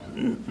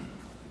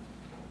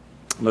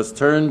Let's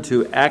turn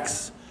to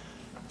Acts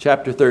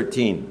chapter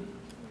 13.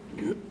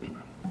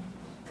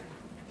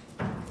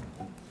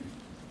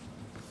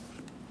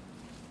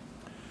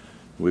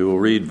 We will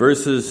read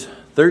verses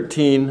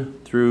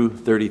 13 through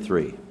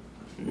 33.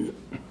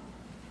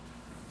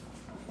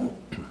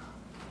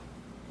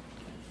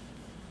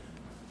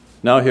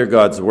 Now hear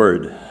God's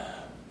word.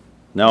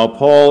 Now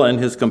Paul and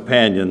his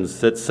companions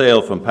set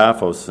sail from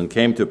Paphos and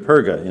came to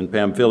Perga in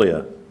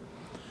Pamphylia.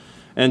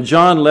 And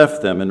John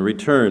left them and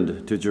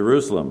returned to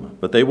Jerusalem.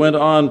 But they went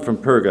on from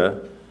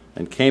Perga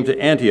and came to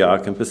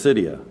Antioch in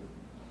Pisidia.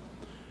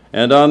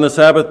 And on the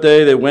Sabbath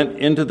day they went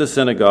into the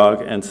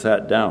synagogue and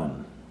sat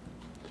down.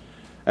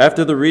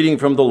 After the reading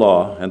from the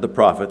law and the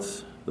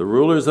prophets, the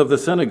rulers of the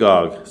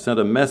synagogue sent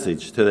a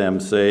message to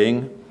them,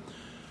 saying,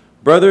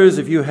 "Brothers,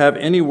 if you have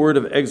any word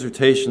of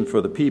exhortation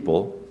for the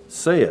people,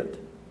 say it."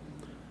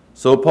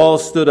 So Paul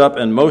stood up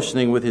and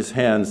motioning with his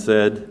hand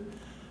said,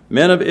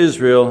 "Men of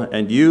Israel,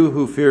 and you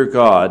who fear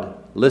God,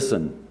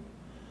 listen.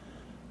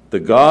 The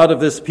God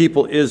of this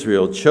people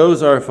Israel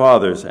chose our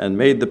fathers and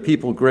made the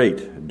people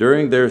great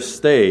during their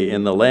stay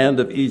in the land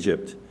of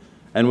Egypt,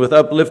 and with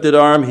uplifted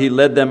arm he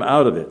led them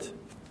out of it.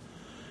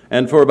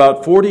 And for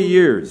about 40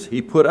 years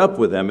he put up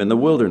with them in the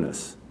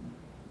wilderness.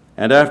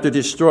 And after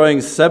destroying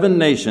 7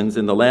 nations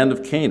in the land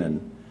of Canaan,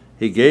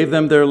 he gave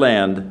them their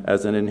land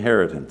as an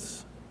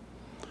inheritance.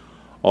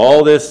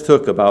 All this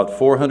took about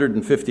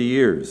 450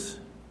 years,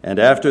 and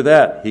after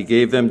that he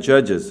gave them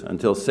judges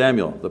until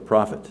Samuel the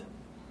prophet.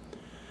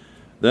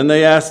 Then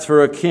they asked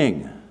for a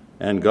king,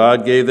 and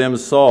God gave them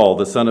Saul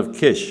the son of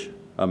Kish,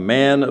 a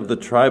man of the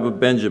tribe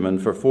of Benjamin,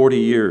 for 40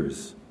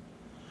 years.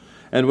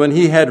 And when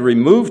he had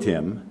removed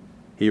him,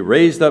 he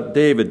raised up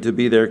David to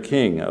be their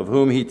king, of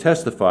whom he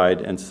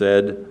testified and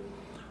said,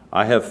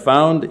 'I have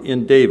found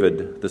in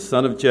David, the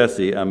son of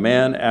Jesse, a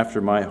man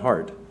after my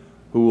heart,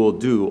 who will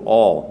do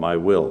all my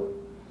will.'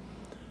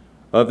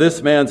 Of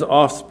this man's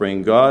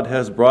offspring God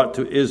has brought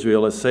to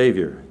Israel a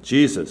Savior,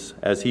 Jesus,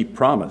 as he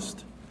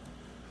promised.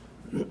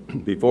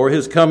 Before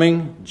his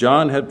coming,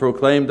 John had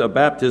proclaimed a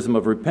baptism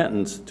of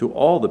repentance to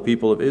all the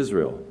people of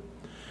Israel.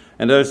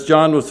 And as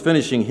John was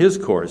finishing his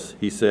course,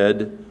 he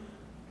said,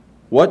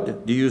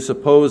 'What do you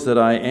suppose that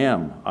I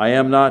am? I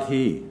am not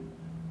he.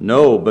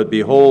 No, but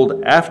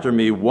behold, after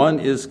me one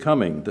is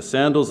coming, the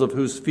sandals of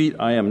whose feet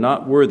I am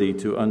not worthy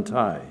to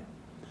untie.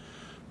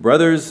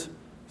 Brothers,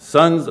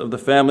 sons of the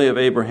family of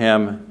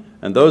Abraham,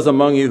 and those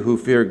among you who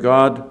fear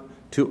God,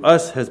 to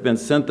us has been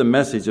sent the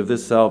message of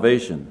this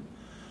salvation.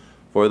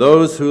 For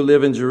those who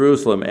live in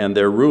Jerusalem and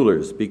their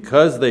rulers,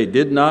 because they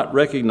did not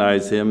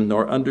recognize him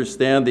nor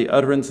understand the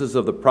utterances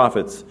of the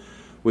prophets,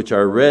 which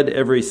are read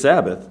every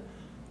Sabbath,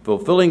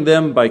 fulfilled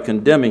them by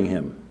condemning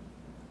him.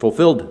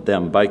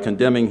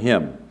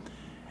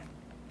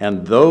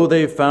 And though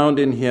they found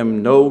in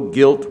him no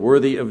guilt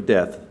worthy of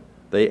death,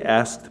 they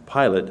asked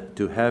Pilate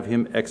to have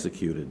him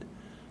executed.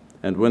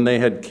 And when they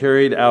had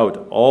carried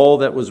out all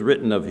that was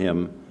written of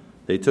him,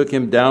 they took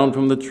him down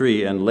from the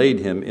tree and laid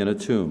him in a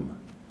tomb.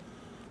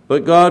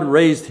 But God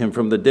raised him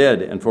from the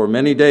dead, and for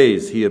many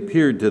days he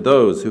appeared to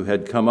those who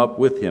had come up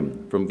with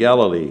him from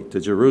Galilee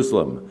to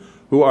Jerusalem,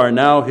 who are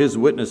now his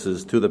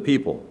witnesses to the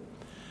people.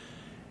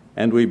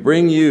 And we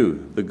bring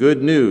you the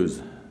good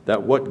news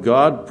that what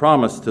God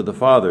promised to the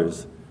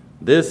fathers,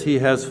 this he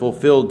has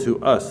fulfilled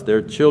to us,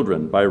 their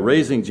children, by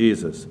raising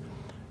Jesus,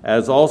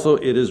 as also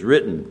it is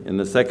written in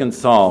the 2nd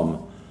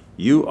Psalm,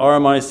 'You are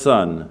my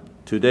son,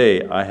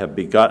 today I have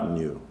begotten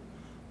you.'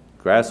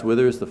 Grass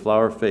withers, the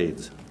flower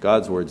fades.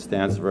 God's word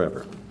stands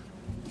forever.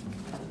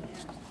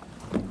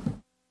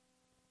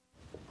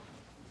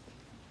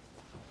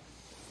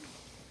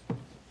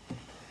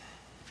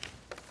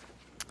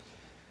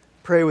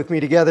 Pray with me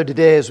together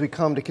today as we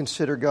come to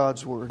consider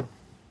God's word.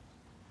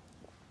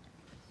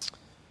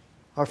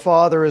 Our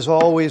Father, as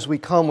always, we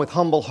come with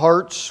humble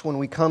hearts when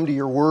we come to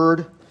your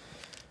word,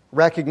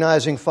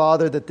 recognizing,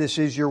 Father, that this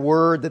is your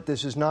word, that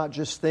this is not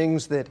just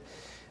things that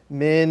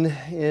men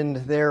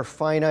in their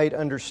finite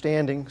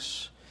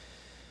understandings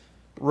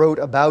wrote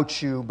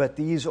about you, but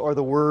these are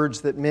the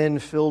words that men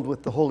filled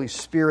with the Holy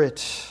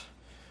Spirit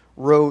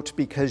wrote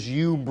because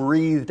you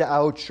breathed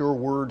out your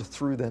word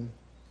through them.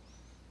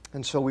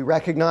 And so we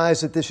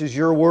recognize that this is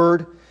your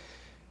word,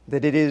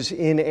 that it is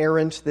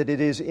inerrant, that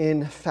it is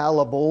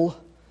infallible,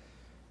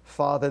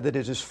 Father, that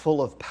it is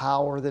full of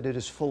power, that it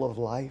is full of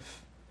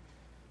life.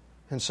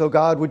 And so,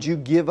 God, would you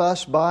give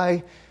us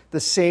by the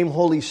same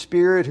Holy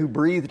Spirit who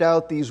breathed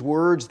out these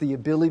words the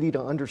ability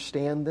to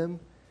understand them?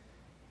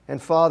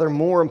 And Father,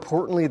 more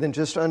importantly than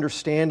just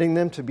understanding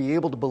them, to be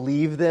able to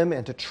believe them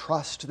and to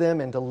trust them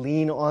and to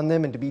lean on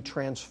them and to be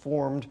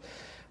transformed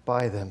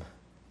by them.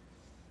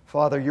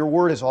 Father, your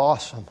word is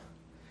awesome.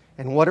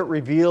 And what it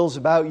reveals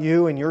about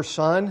you and your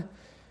Son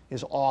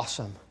is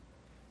awesome.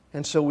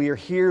 And so we are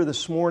here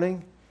this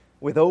morning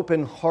with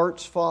open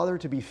hearts, Father,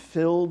 to be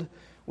filled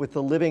with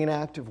the living and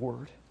active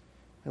word.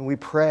 And we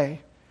pray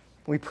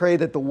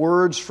that the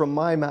words from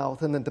my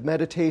mouth and that the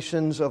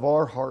meditations of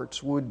our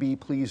hearts would be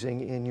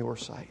pleasing in your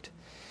sight.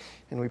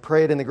 And we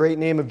pray it in the great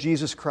name of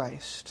Jesus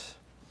Christ.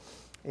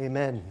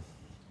 Amen.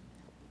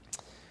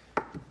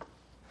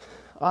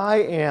 I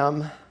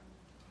am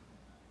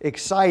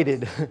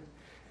excited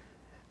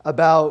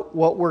about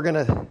what we're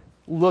going to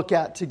look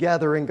at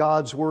together in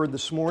God's Word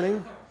this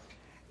morning.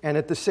 And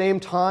at the same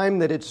time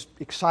that it's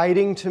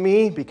exciting to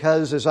me,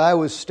 because as I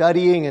was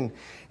studying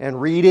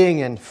and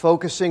reading and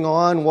focusing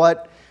on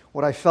what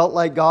I felt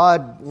like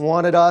God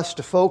wanted us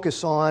to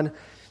focus on,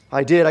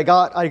 I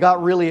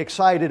got really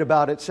excited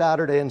about it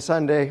Saturday and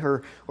Sunday,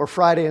 or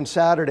Friday and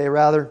Saturday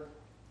rather.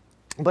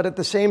 But at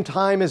the same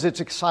time as it's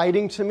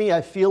exciting to me,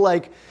 I feel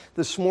like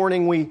this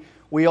morning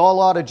we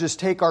all ought to just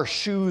take our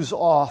shoes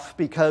off,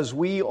 because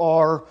we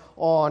are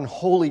on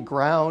holy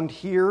ground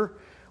here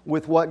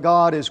with what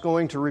God is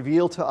going to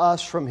reveal to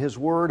us from His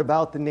Word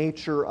about the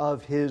nature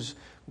of His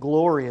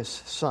glorious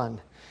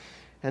Son.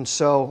 And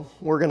so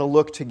we're going to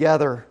look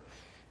together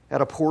at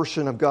a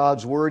portion of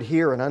God's Word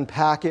here and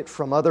unpack it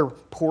from other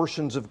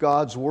portions of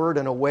God's Word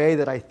in a way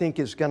that I think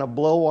is going to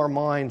blow our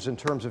minds in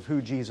terms of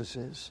who Jesus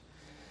is.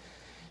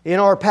 In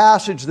our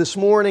passage this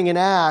morning in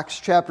Acts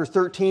chapter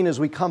 13, as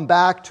we come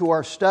back to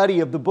our study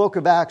of the book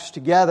of Acts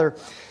together,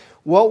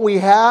 what we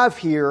have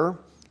here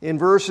in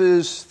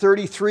verses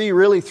 33,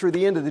 really through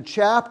the end of the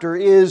chapter,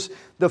 is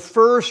the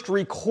first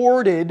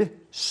recorded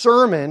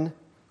sermon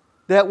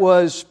that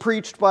was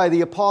preached by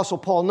the Apostle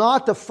Paul.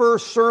 Not the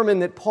first sermon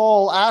that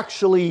Paul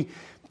actually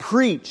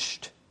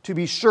preached, to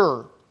be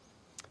sure.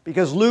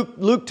 Because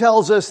Luke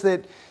tells us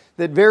that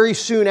very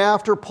soon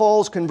after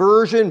Paul's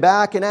conversion,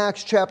 back in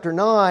Acts chapter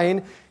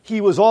 9,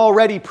 he was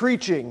already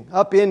preaching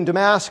up in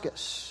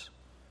Damascus.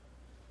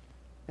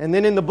 And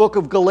then in the book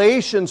of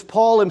Galatians,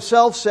 Paul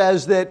himself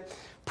says that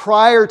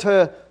prior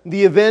to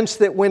the events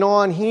that went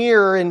on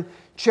here in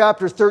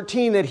chapter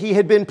 13, that he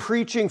had been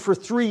preaching for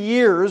 3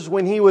 years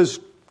when he was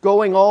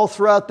going all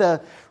throughout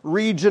the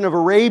region of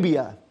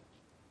Arabia.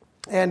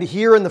 And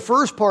here in the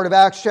first part of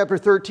Acts chapter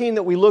 13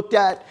 that we looked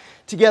at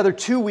together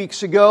 2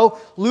 weeks ago,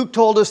 Luke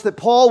told us that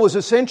Paul was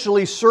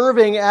essentially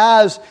serving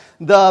as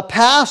the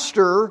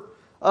pastor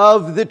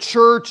of the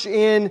church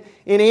in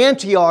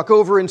Antioch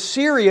over in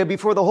Syria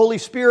before the Holy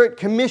Spirit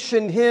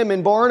commissioned him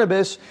and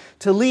Barnabas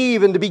to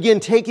leave and to begin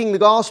taking the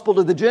gospel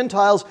to the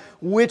Gentiles,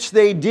 which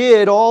they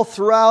did all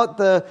throughout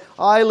the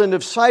island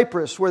of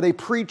Cyprus, where they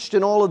preached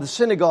in all of the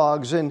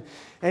synagogues and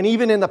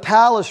even in the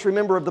palace,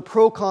 remember, of the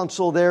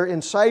proconsul there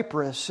in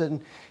Cyprus.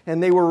 And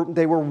they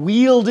were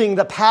wielding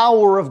the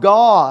power of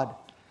God.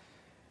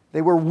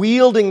 They were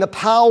wielding the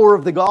power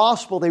of the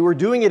gospel. They were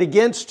doing it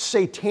against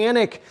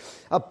satanic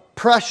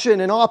oppression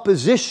and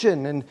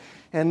opposition.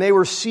 And they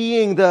were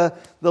seeing the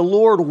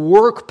Lord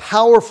work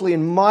powerfully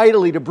and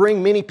mightily to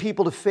bring many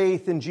people to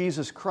faith in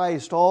Jesus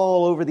Christ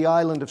all over the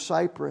island of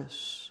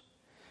Cyprus.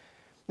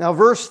 Now,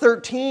 verse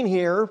 13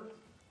 here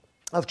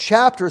of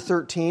chapter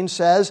 13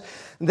 says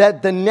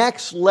that the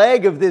next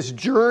leg of this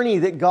journey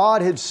that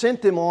God had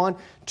sent them on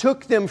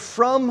took them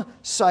from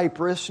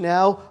Cyprus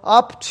now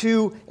up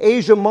to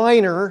Asia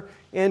Minor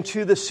and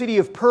to the city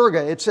of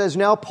Perga. It says,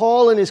 now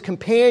Paul and his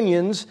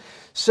companions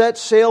set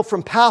sail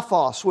from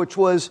Paphos, which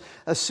was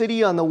a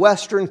city on the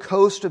western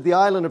coast of the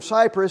island of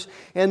Cyprus,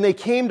 and they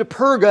came to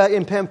Perga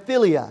in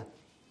Pamphylia.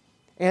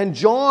 And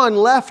John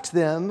left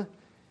them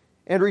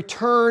and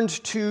returned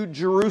to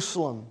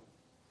Jerusalem.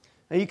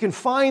 Now you can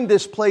find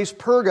this place,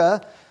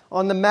 Perga,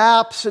 on the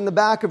maps in the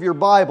back of your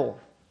Bible,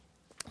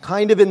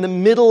 kind of in the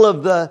middle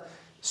of the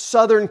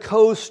southern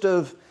coast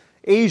of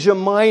Asia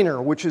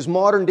Minor, which is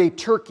modern-day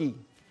Turkey,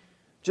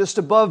 just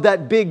above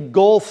that big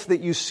gulf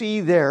that you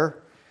see there,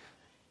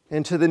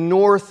 and to the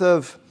north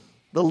of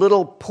the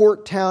little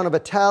port town of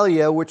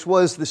Attalia, which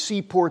was the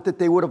seaport that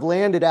they would have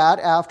landed at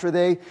after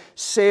they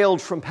sailed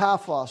from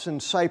Paphos in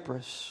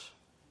Cyprus.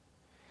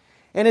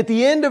 And at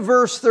the end of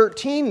verse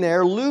 13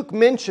 there, Luke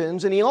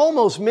mentions, and he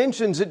almost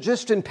mentions it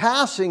just in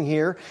passing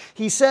here,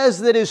 he says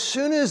that as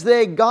soon as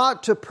they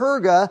got to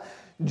Perga,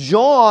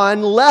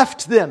 John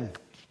left them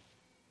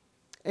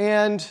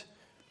and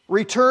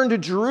returned to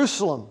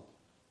Jerusalem.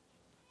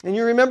 And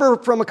you remember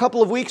from a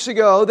couple of weeks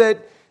ago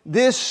that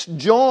this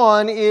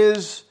John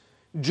is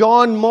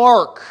John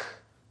Mark,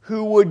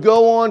 who would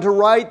go on to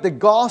write the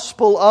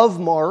Gospel of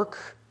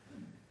Mark.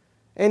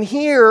 And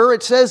here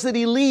it says that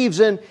he leaves,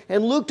 and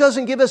Luke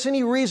doesn't give us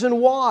any reason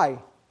why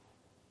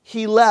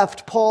he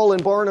left Paul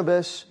and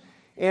Barnabas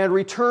and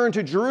returned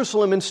to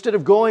Jerusalem instead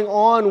of going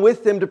on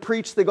with them to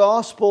preach the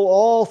gospel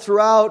all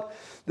throughout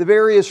the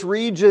various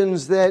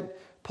regions that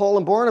Paul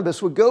and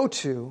Barnabas would go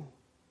to.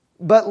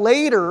 But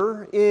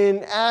later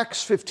in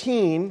Acts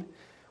 15,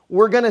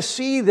 we're going to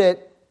see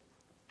that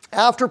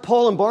after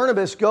Paul and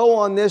Barnabas go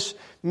on this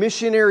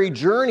missionary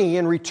journey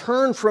and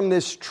return from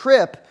this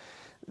trip,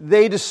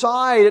 they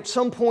decide at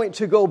some point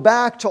to go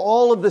back to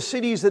all of the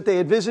cities that they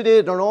had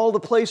visited and all the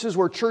places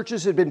where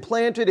churches had been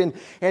planted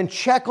and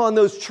check on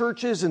those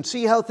churches and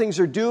see how things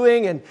are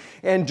doing.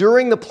 And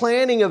during the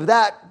planning of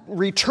that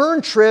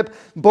return trip,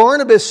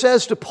 Barnabas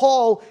says to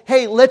Paul,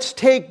 hey, let's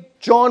take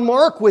John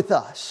Mark with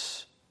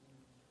us.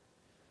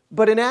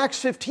 But in Acts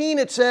 15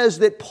 it says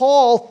that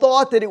Paul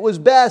thought that it was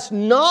best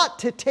not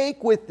to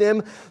take with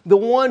them the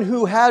one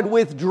who had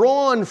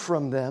withdrawn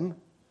from them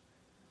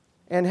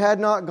and had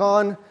not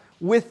gone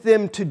with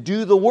them to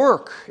do the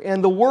work.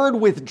 And the word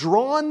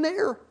withdrawn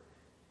there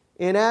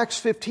in Acts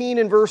 15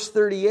 and verse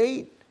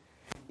 38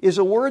 is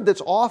a word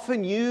that's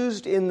often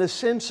used in the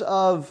sense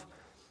of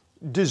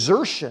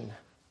desertion.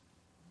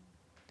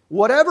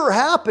 Whatever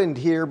happened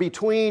here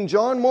between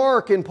John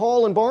Mark and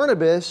Paul and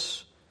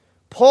Barnabas,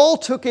 Paul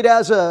took it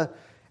as a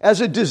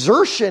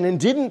desertion and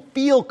didn't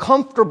feel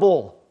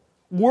comfortable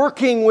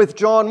working with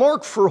John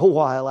Mark for a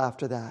while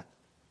after that.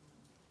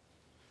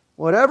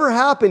 Whatever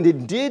happened,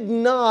 it did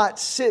not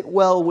sit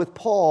well with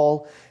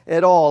Paul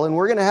at all. And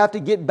we're going to have to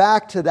get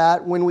back to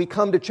that when we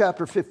come to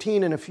chapter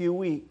 15 in a few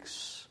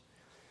weeks.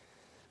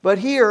 But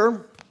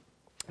here,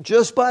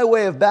 just by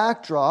way of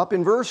backdrop,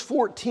 in verse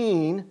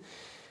 14,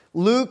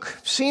 Luke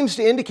seems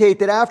to indicate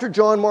that after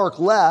John Mark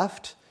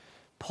left,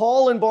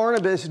 Paul and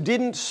Barnabas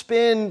didn't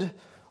spend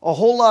a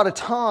whole lot of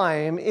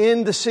time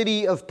in the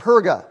city of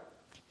Perga.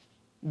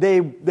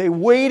 They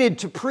waited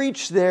to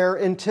preach there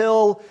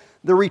until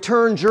the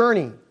return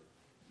journey,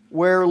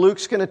 where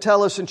Luke's going to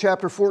tell us in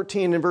chapter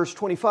 14 and verse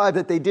 25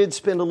 that they did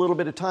spend a little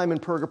bit of time in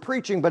Perga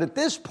preaching. But at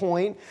this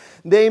point,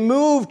 they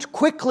moved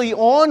quickly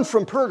on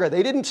from Perga.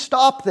 They didn't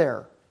stop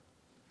there.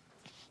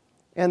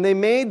 And they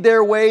made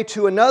their way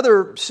to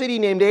another city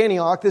named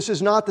Antioch. This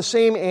is not the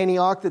same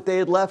Antioch that they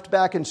had left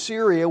back in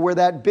Syria, where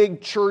that big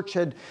church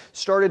had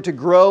started to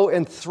grow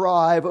and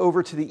thrive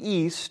over to the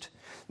east.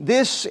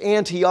 This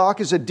Antioch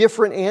is a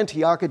different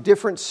Antioch, a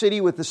different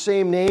city with the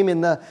same name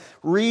in the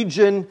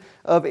region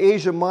of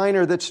Asia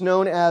Minor that's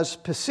known as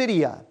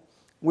Pisidia,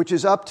 which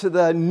is up to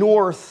the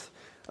north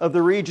of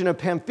the region of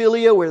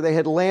Pamphylia, where they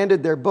had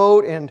landed their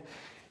boat, and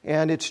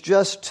it's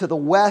just to the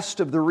west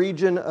of the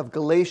region of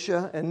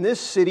Galatia. And this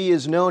city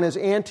is known as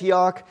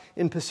Antioch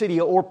in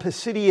Pisidia, or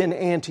Pisidian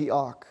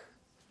Antioch.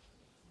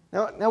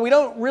 Now we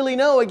don't really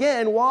know,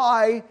 again,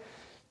 why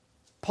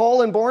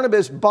Paul and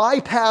Barnabas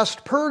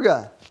bypassed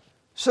Perga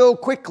so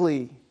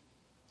quickly.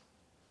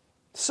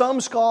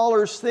 Some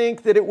scholars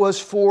think that it was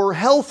for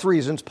health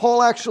reasons.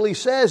 Paul actually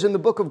says in the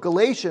book of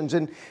Galatians,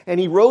 and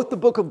he wrote the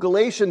book of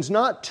Galatians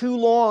not too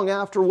long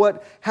after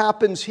what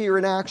happens here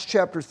in Acts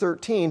chapter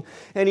 13.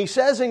 And he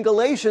says in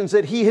Galatians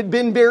that he had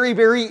been very,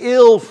 very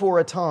ill for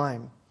a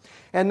time.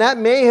 And that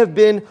may have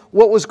been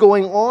what was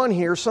going on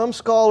here. Some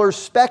scholars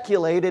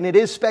speculate, and it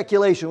is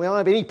speculation, we don't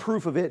have any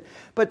proof of it,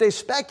 but they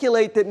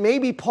speculate that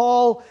maybe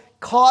Paul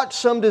caught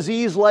some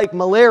disease like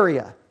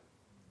malaria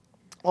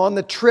on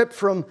the trip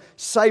from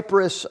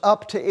Cyprus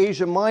up to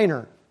Asia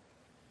Minor,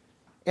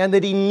 and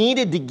that he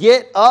needed to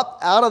get up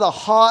out of the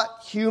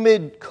hot,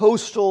 humid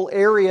coastal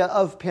area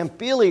of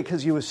Pamphylia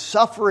because he was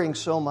suffering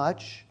so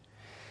much,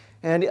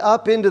 and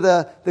up into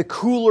the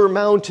cooler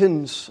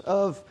mountains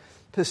of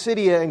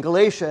Pisidia and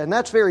Galatia. And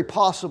that's very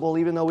possible,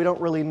 even though we don't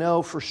really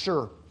know for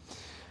sure.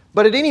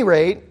 But at any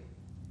rate,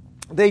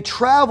 they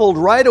traveled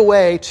right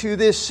away to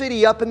this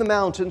city up in the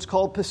mountains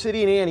called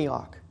Pisidian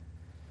Antioch.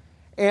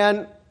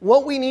 And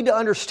what we need to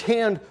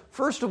understand,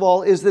 first of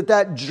all, is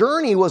that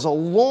journey was a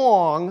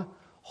long,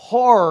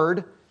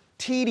 hard,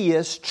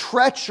 tedious,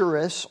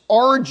 treacherous,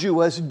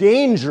 arduous,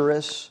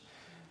 dangerous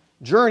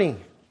journey.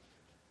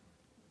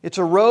 It's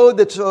a road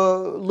that's a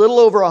little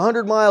over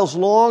 100 miles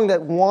long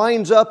that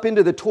winds up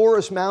into the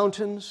Taurus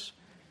Mountains.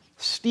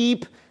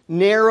 Steep,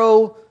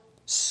 narrow,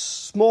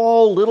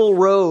 small little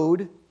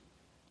road.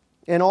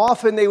 And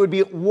often they would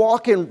be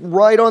walking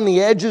right on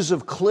the edges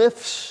of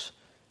cliffs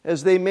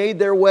as they made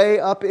their way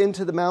up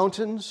into the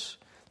mountains.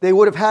 They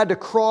would have had to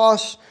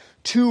cross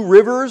two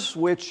rivers,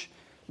 which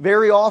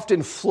very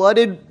often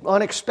flooded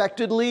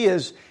unexpectedly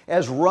as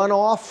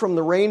runoff from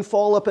the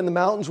rainfall up in the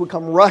mountains would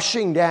come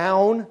rushing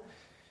down.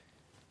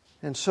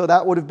 And so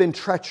that would have been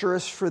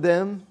treacherous for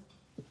them.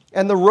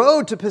 And the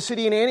road to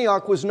Pisidian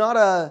Antioch was not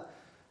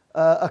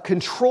a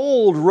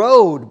controlled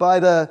road by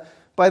the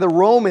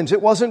Romans.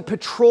 It wasn't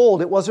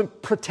patrolled. It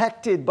wasn't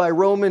protected by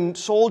Roman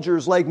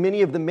soldiers like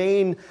many of the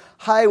main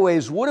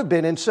highways would have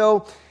been. And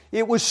so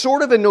it was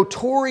sort of a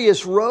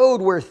notorious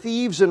road where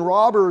thieves and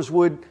robbers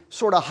would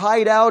sort of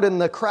hide out in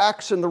the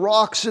cracks and the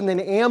rocks and then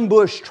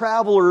ambush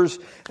travelers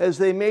as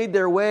they made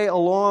their way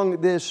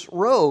along this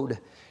road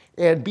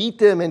and beat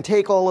them and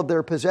take all of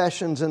their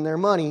possessions and their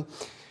money.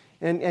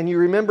 And you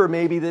remember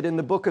maybe that in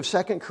the book of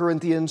 2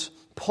 Corinthians,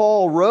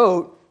 Paul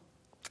wrote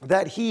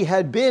that he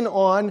had been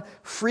on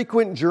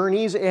frequent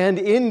journeys and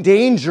in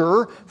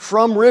danger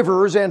from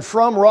rivers and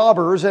from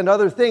robbers and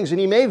other things. And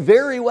he may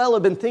very well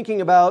have been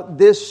thinking about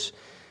this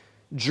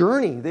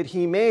journey that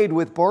he made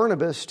with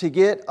Barnabas to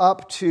get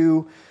up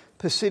to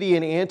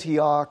Pisidian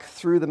Antioch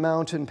through the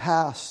mountain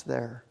pass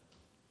there.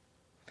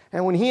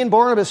 And when he and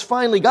Barnabas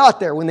finally got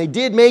there, when they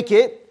did make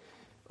it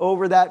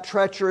over that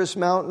treacherous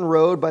mountain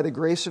road by the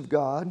grace of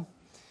God,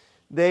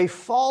 they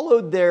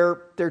followed their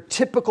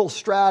typical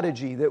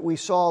strategy that we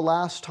saw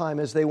last time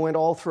as they went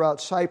all throughout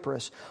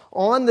Cyprus.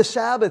 On the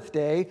Sabbath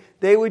day,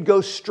 they would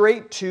go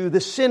straight to the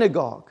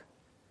synagogue,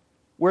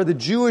 where the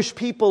Jewish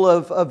people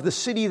of the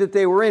city that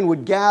they were in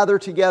would gather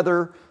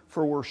together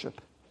for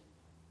worship.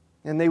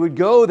 And they would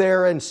go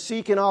there and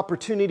seek an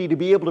opportunity to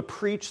be able to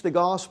preach the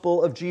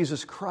gospel of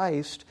Jesus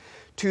Christ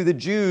to the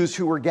Jews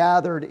who were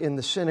gathered in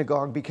the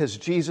synagogue, because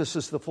Jesus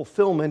is the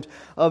fulfillment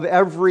of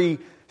every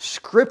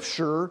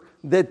scripture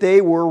that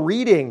they were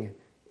reading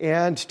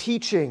and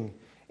teaching,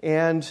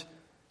 and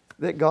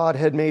that God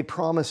had made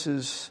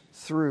promises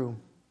through.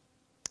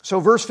 So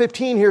verse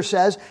 15 here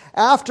says,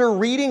 after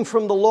reading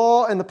from the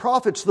law and the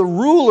prophets, the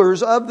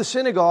rulers of the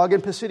synagogue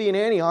in Pisidian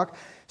Antioch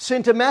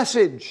sent a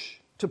message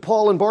to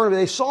Paul and Barnabas.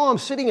 They saw them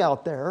sitting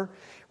out there,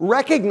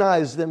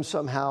 recognized them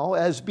somehow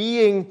as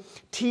being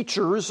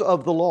teachers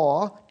of the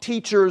law,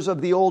 teachers of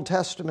the Old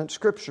Testament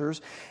scriptures,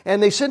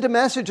 and they sent a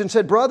message and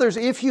said, brothers,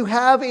 if you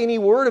have any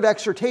word of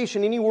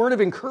exhortation, any word of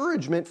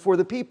encouragement for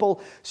the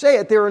people, say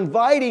it. They're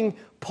inviting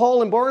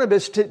Paul and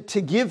Barnabas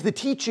to give the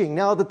teaching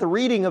now that the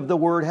reading of the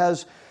word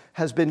has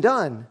been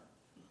done.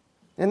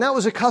 And that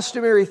was a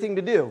customary thing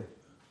to do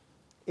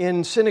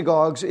in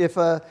synagogues. If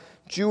a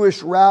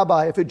Jewish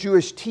rabbi, if a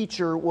Jewish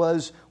teacher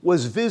was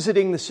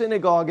visiting the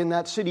synagogue in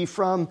that city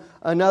from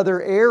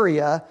another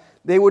area,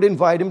 they would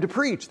invite him to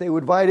preach. They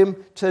would invite him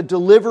to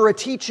deliver a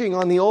teaching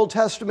on the Old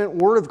Testament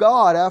Word of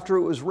God after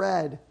it was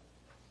read.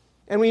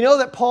 And we know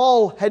that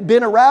Paul had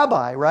been a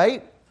rabbi,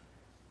 right?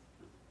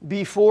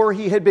 Before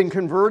he had been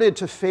converted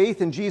to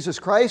faith in Jesus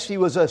Christ, he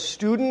was a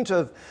student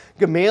of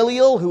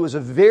Gamaliel, who was a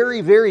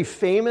very, very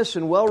famous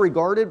and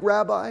well-regarded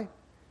rabbi.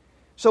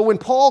 So when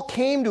Paul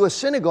came to a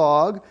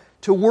synagogue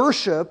to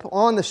worship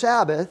on the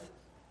Sabbath,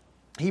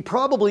 he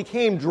probably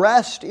came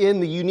dressed in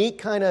the unique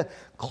kind of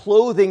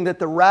clothing that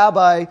the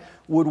rabbi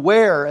would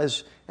wear,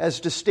 as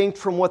distinct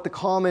from what the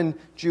common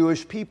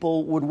Jewish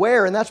people would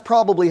wear. And that's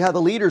probably how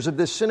the leaders of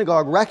this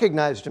synagogue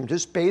recognized him,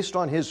 just based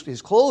on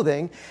his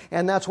clothing,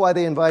 and that's why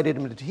they invited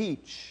him to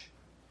teach.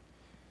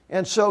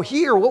 And so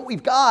here, what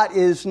we've got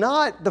is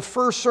not the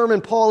first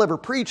sermon Paul ever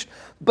preached,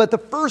 but the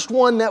first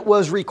one that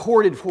was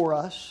recorded for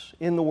us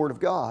in the Word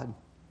of God.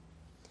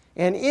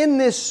 And in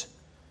this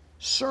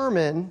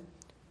sermon,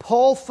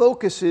 Paul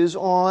focuses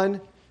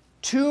on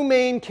two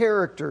main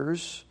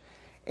characters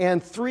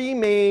and three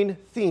main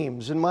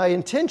themes. And my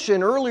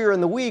intention earlier in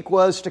the week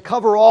was to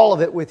cover all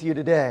of it with you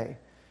today.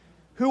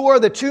 Who are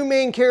the two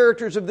main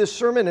characters of this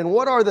sermon, and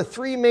what are the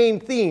three main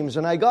themes?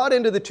 And I got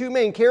into the two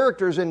main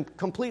characters and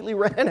completely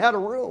ran out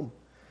of room.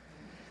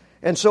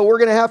 And so we're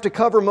going to have to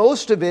cover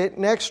most of it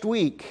next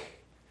week,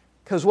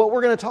 because what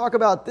we're going to talk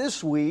about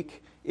this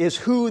week is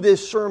who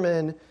this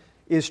sermon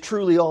is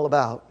truly all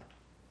about.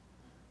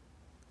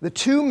 The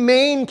two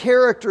main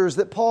characters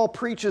that Paul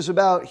preaches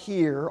about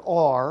here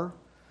are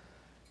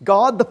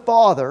God the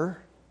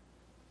Father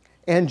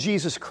and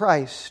Jesus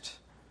Christ,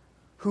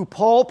 who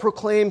Paul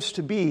proclaims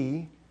to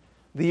be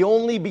the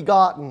only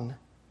begotten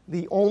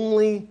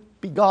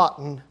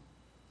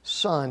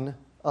Son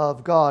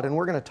of God. And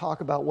we're going to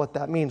talk about what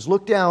that means.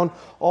 Look down,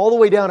 all the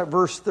way down at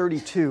verse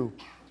 32.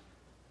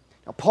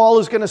 Now, Paul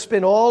is going to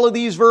spend all of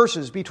these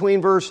verses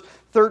between verse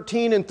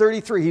 13 and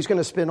 33. He's going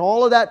to spend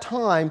all of that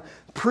time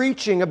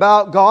preaching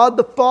about God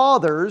the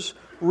Father's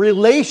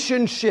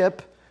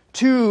relationship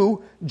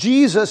to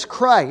Jesus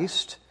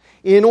Christ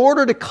in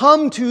order to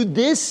come to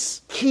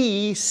this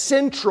key,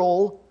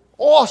 central,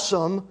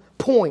 awesome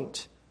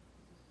point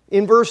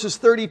in verses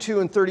 32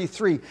 and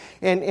 33.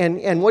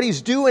 And what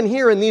he's doing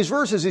here in these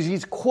verses is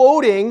he's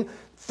quoting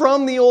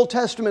from the Old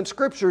Testament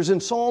Scriptures in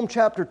Psalm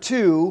chapter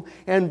 2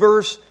 and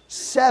verse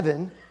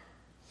 7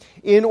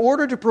 in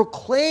order to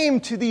proclaim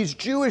to these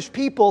Jewish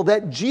people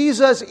that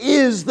Jesus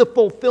is the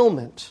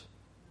fulfillment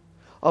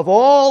of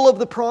all of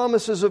the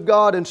promises of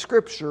God in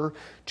Scripture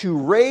to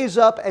raise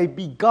up a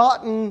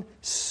begotten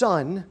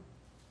Son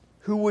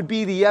who would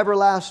be the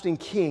everlasting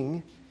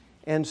King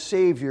and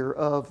Savior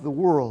of the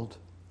world.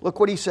 Look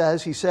what he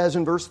says. He says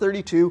in verse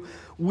 32,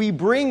 we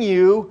bring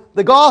you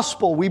the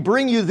gospel. We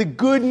bring you the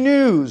good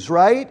news,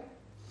 right?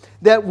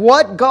 That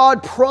what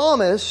God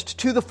promised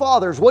to the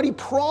fathers, what He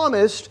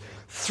promised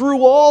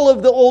through all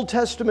of the Old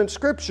Testament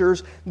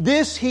Scriptures,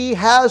 this He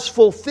has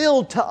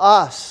fulfilled to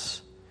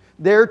us,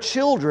 their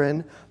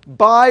children,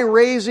 by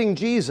raising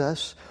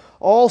Jesus.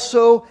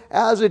 Also,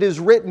 as it is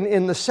written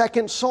in the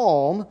second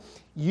Psalm,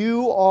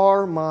 you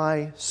are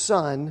my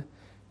Son.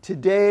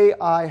 Today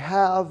I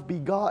have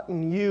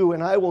begotten you.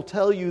 And I will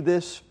tell you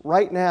this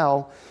right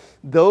now.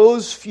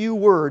 Those few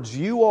words,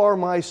 you are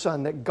my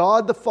Son, that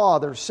God the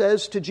Father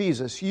says to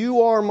Jesus,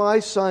 you are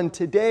my Son,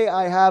 today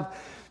I have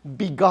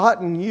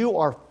begotten you,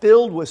 are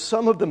filled with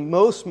some of the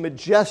most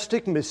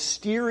majestic,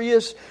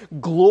 mysterious,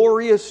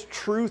 glorious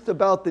truth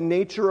about the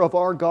nature of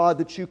our God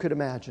that you could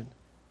imagine.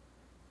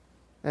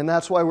 And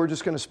that's why we're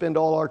just going to spend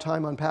all our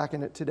time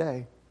unpacking it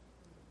today.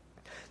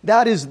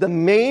 That is the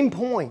main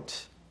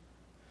point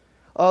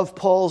of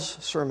Paul's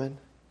sermon.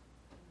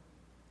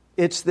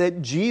 It's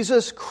that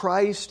Jesus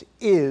Christ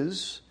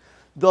is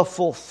the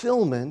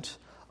fulfillment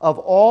of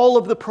all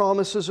of the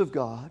promises of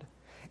God,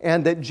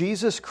 and that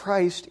Jesus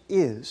Christ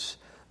is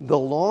the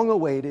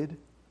long-awaited,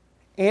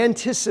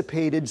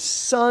 anticipated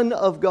Son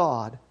of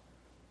God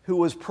who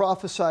was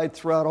prophesied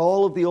throughout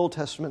all of the Old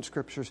Testament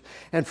scriptures.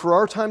 And for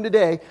our time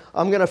today,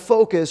 I'm going to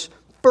focus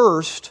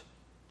first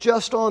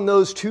just on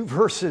those two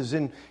verses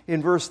in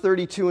verse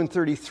 32 and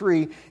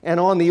 33, and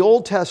on the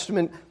Old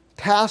Testament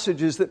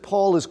passages that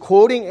Paul is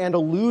quoting and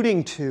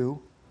alluding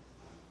to,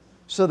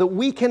 so that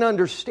we can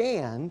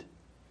understand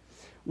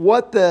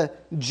what the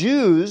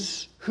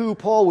Jews who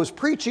Paul was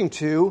preaching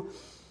to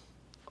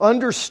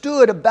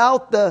understood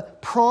about the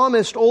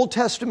promised Old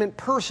Testament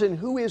person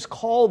who is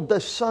called the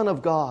Son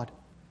of God.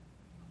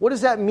 What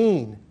does that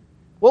mean?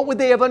 What would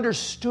they have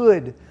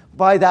understood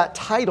by that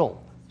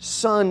title,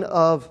 Son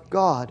of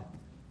God?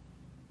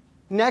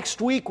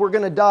 Next week, we're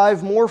going to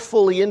dive more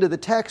fully into the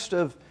text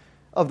of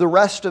the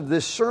rest of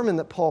this sermon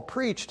that Paul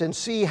preached and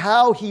see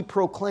how he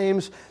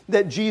proclaims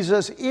that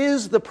Jesus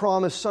is the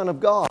promised Son of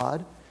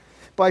God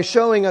by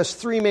showing us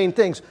three main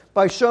things.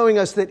 By showing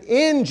us that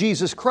in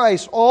Jesus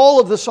Christ, all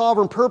of the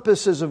sovereign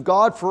purposes of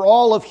God for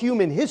all of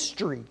human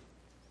history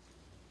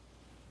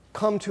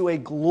come to a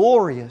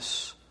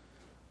glorious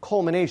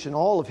culmination.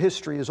 All of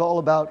history is all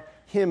about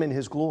Him and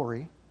His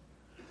glory.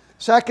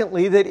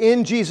 Secondly, that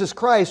in Jesus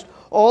Christ,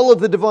 all of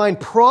the divine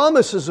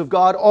promises of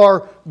God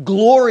are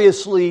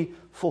gloriously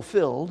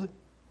fulfilled.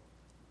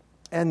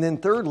 And then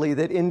thirdly,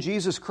 that in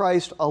Jesus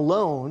Christ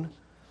alone,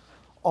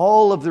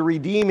 all of the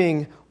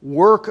redeeming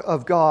work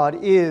of God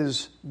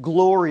is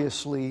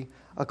gloriously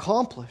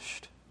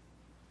accomplished.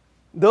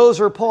 Those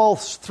are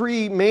Paul's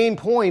three main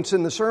points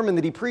in the sermon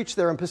that he preached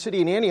there in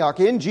Pisidian Antioch.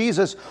 In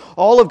Jesus,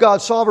 all of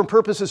God's sovereign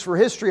purposes for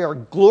history are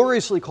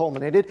gloriously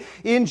culminated.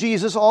 In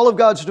Jesus, all of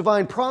God's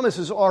divine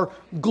promises are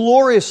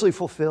gloriously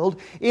fulfilled.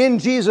 In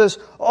Jesus,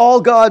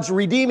 all God's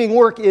redeeming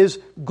work is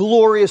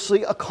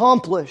gloriously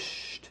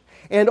accomplished.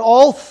 And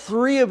all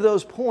three of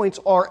those points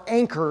are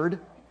anchored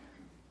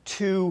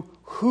to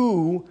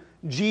who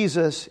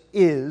Jesus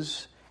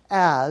is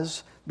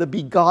as the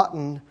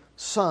begotten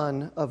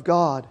Son of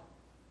God,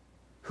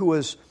 who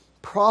was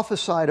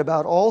prophesied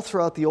about all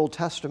throughout the Old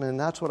Testament, and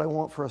that's what I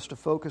want for us to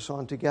focus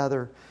on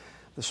together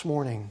this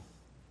morning.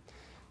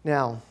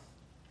 Now,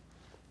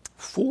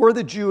 for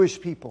the Jewish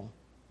people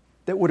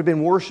that would have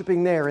been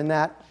worshiping there in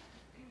that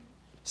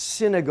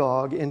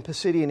synagogue in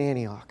Pisidian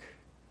Antioch,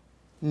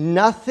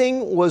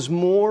 nothing was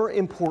more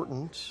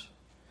important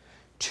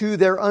to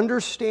their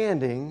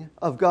understanding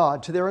of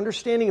God, to their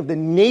understanding of the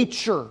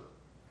nature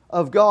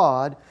of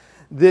God,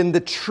 than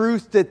the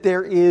truth that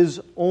there is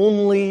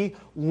only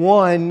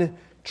one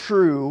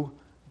true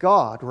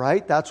God,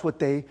 right? That's what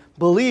they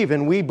believe,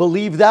 and we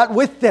believe that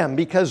with them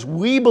because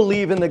we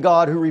believe in the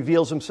God who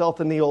reveals Himself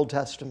in the Old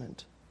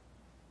Testament.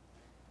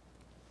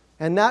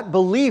 And that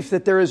belief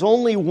that there is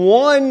only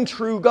one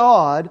true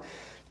God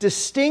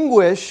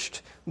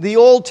distinguished the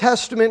Old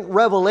Testament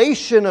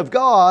revelation of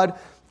God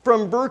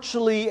from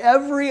virtually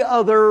every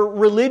other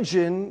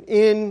religion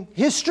in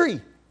history.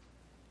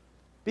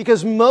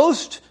 Because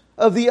most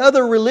of the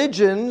other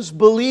religions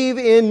believe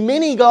in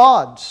many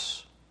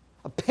gods,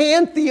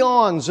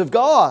 pantheons of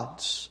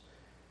gods.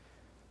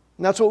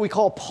 And that's what we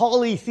call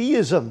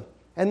polytheism.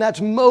 And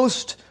that's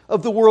most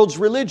of the world's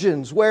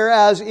religions.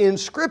 Whereas in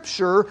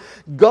Scripture,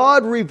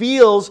 God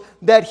reveals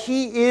that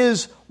He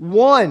is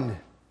one.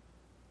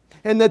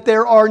 And that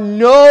there are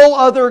no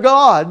other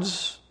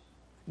gods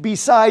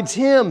besides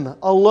Him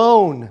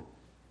alone.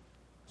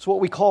 It's what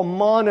we call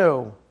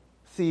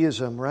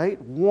monotheism, right?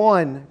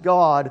 One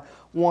God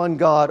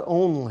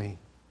only.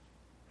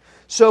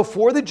 So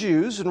for the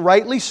Jews, and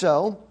rightly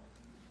so,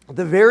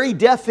 the very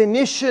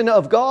definition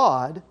of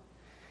God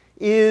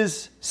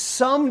is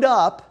summed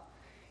up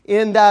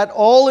in that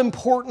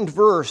all-important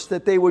verse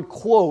that they would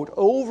quote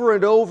over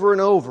and over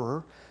and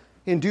over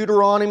in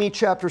Deuteronomy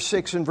chapter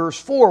 6 and verse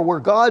 4, where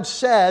God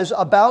says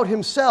about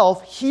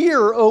Himself,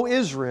 "Hear, O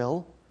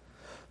Israel,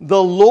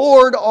 the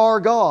Lord our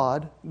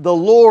God, the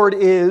Lord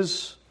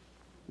is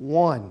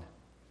one."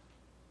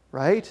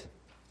 Right?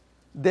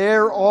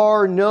 There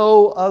are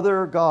no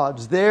other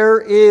gods. There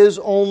is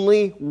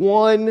only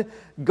one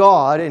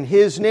God, and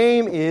His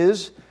name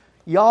is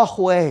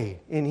Yahweh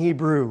in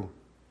Hebrew.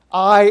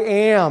 I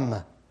am.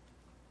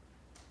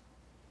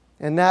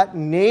 And that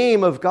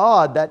name of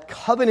God, that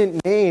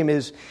covenant name,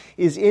 is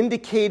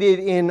indicated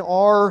in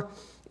our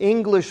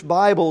English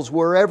Bibles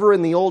wherever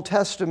in the Old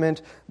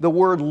Testament the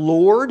word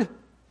Lord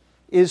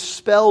is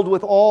spelled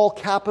with all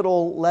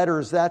capital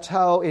letters. That's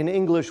how in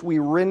English we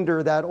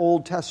render that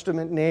Old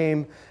Testament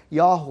name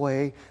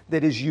Yahweh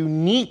that is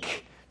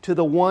unique to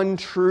the one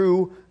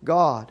true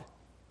God.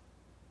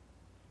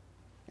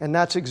 And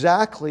that's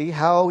exactly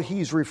how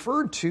He's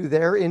referred to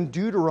there in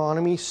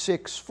Deuteronomy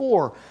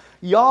 6:4.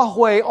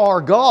 Yahweh our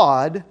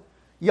God,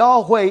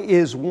 Yahweh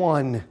is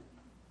one.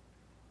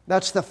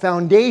 That's the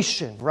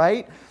foundation,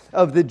 right,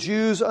 of the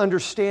Jews'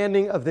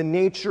 understanding of the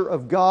nature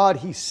of God.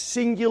 He's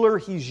singular,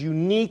 He's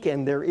unique,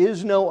 and there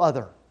is no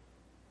other.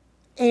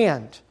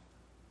 And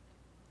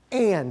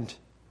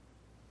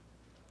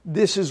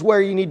this is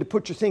where you need to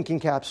put your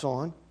thinking caps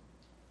on.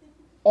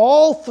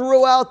 All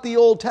throughout the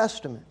Old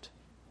Testament,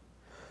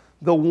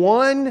 the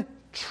one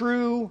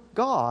true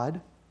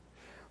God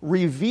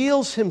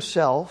reveals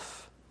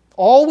Himself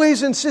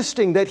always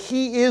insisting that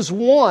He is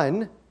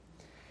one,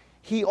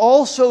 He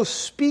also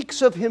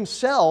speaks of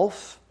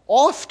Himself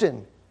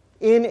often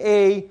in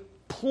a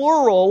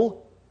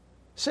plural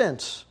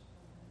sense.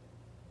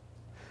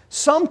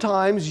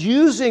 Sometimes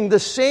using the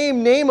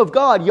same name of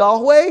God,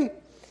 Yahweh,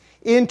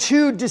 in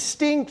two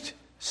distinct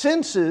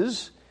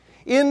senses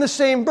in the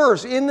same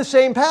verse, in the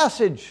same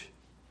passage.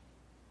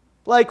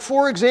 Like,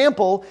 for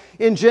example,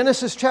 in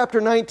Genesis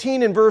chapter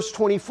 19 and verse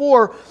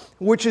 24,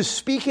 which is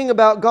speaking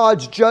about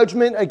God's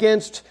judgment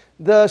against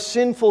the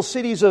sinful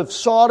cities of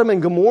Sodom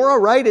and Gomorrah,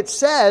 right? It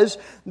says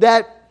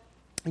that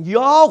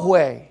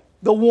Yahweh,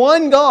 the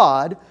one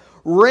God,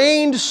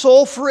 rained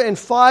sulfur and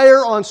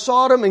fire on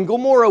Sodom and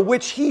Gomorrah,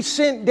 which He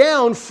sent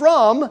down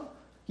from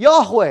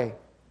Yahweh,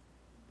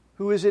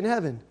 who is in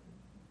heaven.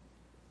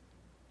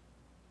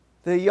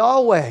 The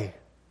Yahweh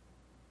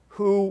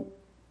who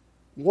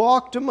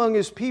walked among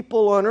His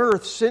people on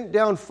earth sent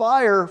down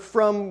fire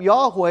from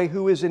Yahweh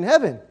who is in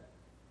heaven.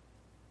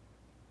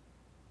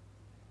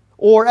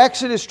 Or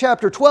Exodus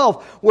chapter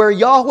 12, where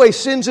Yahweh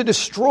sends a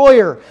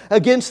destroyer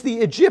against the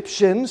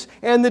Egyptians,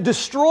 and the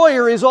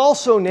destroyer is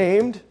also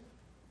named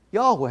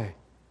Yahweh.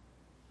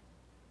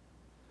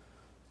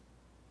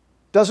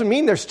 Doesn't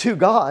mean there's two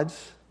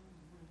gods.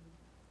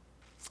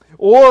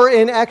 Or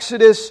in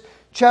Exodus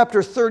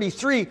chapter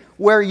 33,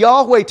 where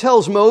Yahweh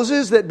tells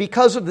Moses that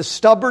because of the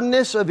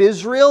stubbornness of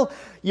Israel,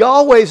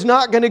 Yahweh's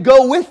not going to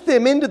go with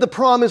them into the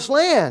promised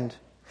land.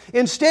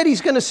 Instead,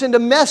 He's going to send a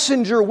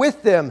messenger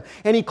with them,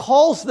 and He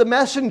calls the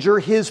messenger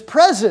His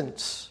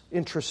presence.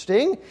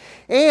 Interesting.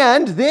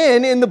 And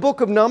then in the book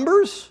of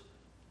Numbers,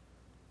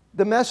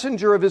 the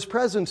messenger of His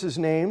presence is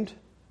named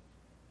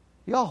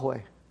Yahweh.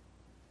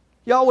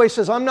 Yahweh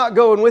says, I'm not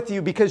going with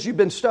you because you've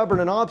been stubborn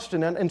and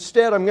obstinate.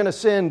 Instead, I'm going to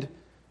send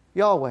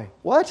Yahweh.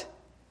 What?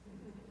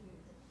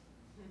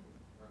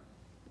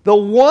 The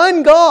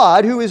one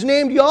God who is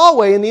named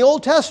Yahweh in the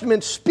Old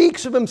Testament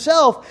speaks of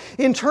Himself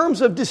in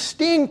terms of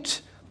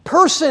distinct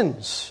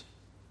persons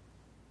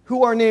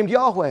who are named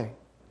Yahweh.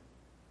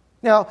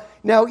 Now,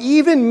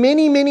 even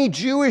many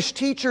Jewish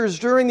teachers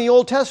during the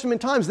Old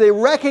Testament times, they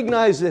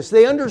recognized this,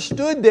 they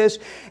understood this,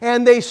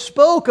 and they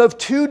spoke of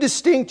two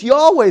distinct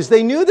Yahwehs.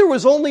 They knew there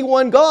was only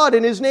one God,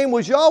 and His name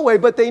was Yahweh,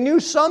 but they knew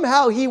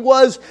somehow He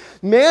was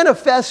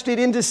manifested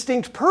in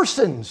distinct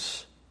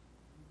persons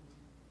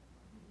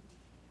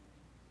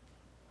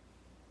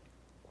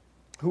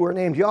who are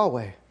named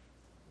Yahweh.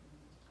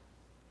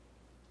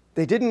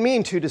 They didn't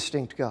mean two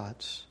distinct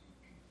gods.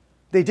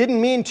 They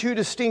didn't mean two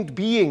distinct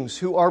beings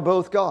who are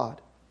both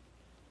God.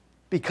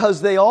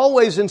 Because they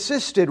always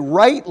insisted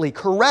rightly,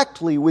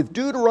 correctly, with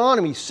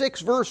Deuteronomy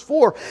 6 verse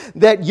 4,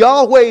 that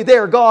Yahweh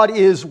their God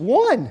is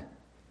one.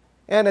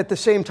 And at the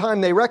same time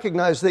they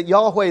recognize that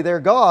Yahweh their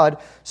God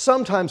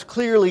sometimes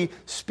clearly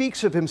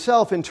speaks of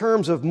Himself in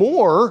terms of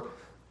more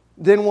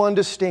than one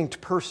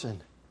distinct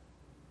person.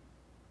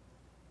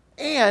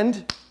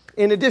 And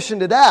in addition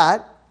to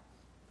that,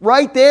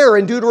 right there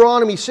in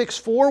Deuteronomy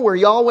 6:4, where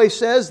Yahweh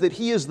says that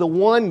He is the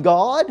one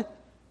God,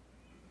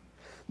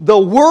 the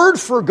word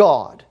for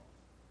God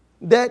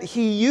that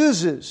He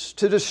uses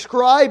to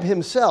describe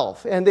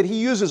Himself, and that He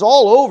uses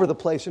all over the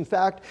place, in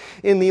fact,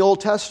 in the Old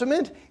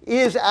Testament,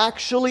 is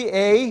actually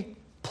a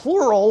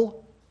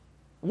plural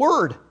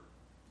word.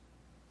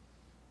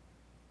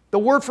 The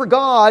word for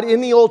God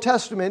in the Old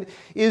Testament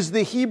is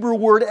the Hebrew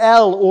word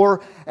El,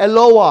 or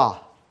Eloah.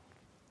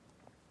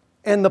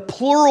 And the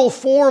plural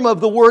form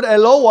of the word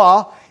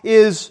Eloah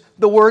is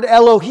the word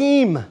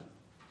Elohim.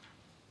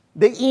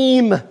 The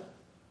im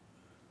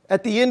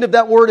at the end of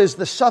that word is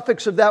the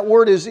suffix of that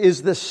word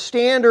is the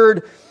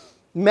standard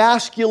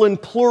masculine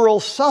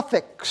plural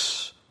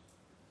suffix.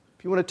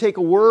 If you want to take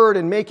a word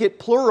and make it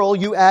plural,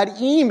 you add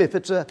im if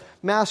it's a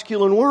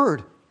masculine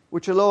word,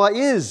 which Eloah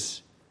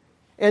is.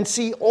 And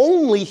see,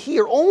 only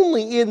here,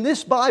 only in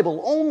this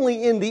Bible,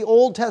 only in the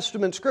Old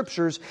Testament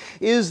Scriptures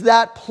is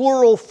that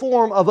plural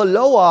form of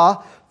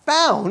Eloah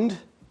found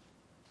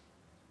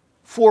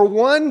for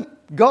one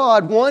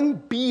God, one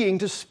being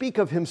to speak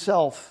of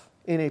Himself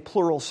in a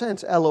plural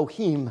sense,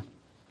 Elohim.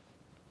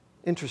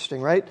 Interesting,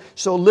 right?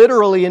 So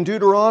literally in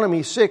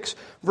Deuteronomy 6,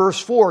 verse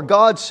 4,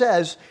 God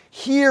says,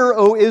 "Hear,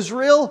 O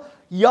Israel,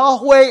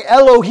 Yahweh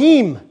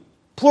Elohim,"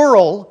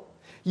 plural,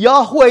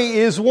 Yahweh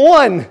is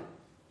one,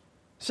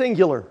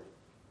 singular,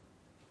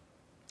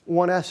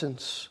 one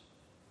essence.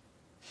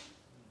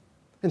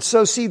 And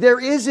so, see, there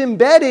is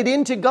embedded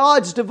into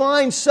God's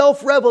divine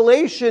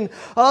self-revelation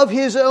of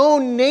His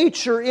own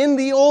nature in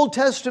the Old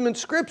Testament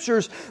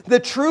Scriptures the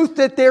truth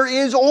that there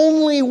is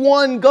only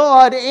one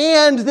God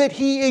and that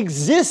He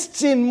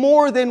exists in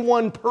more than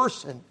one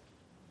person.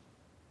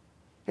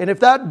 And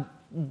if that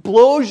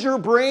blows your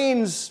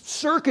brain's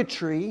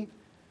circuitry,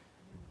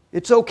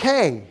 it's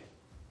okay.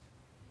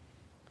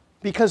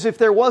 Because if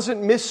there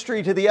wasn't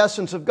mystery to the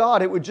essence of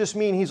God, it would just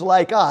mean He's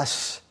like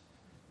us.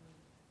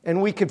 And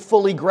we could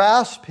fully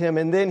grasp Him,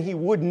 and then He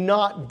would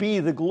not be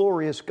the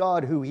glorious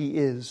God who He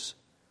is.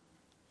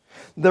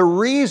 The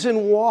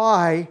reason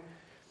why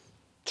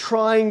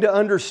trying to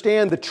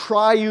understand the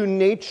triune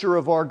nature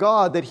of our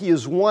God, that He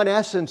is one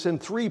essence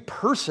and three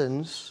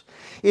persons,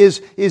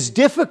 is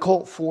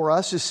difficult for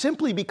us, is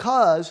simply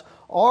because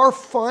our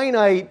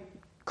finite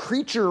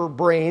creature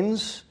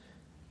brains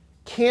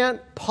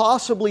can't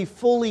possibly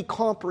fully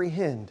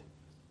comprehend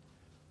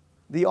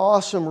the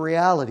awesome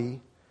reality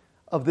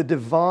of the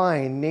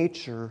divine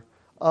nature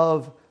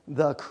of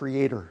the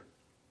Creator,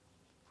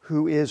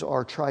 who is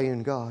our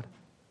triune God.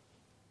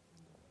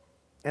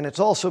 And it's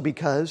also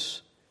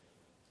because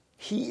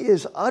He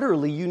is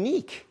utterly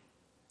unique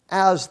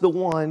as the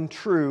one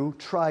true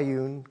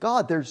triune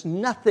God. There's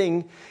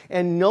nothing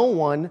and no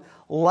one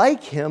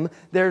like Him.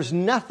 There's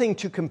nothing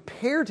to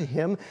compare to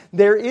Him.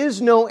 There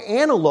is no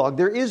analog.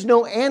 There is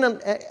no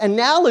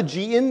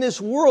analogy in this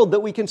world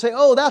that we can say,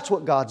 oh, that's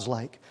what God's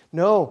like.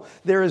 No,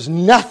 there is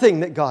nothing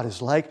that God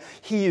is like.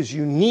 He is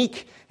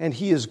unique and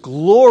He is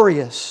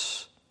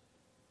glorious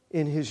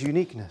in His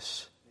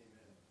uniqueness.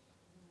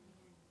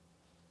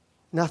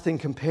 Nothing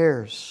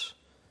compares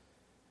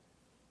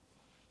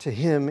to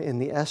Him in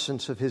the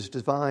essence of His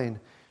divine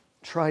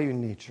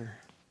triune nature.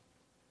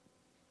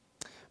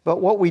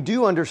 But what we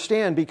do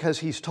understand, because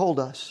He's told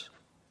us,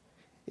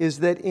 is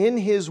that in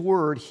His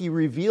Word He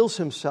reveals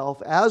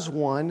Himself as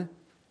one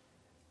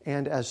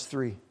and as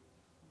three.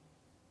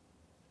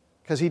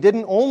 Because He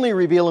didn't only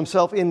reveal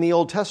Himself in the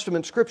Old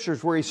Testament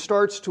Scriptures, where He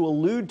starts to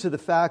allude to the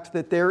fact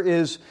that there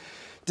is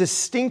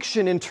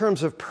distinction in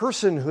terms of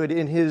personhood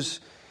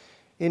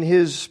in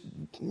His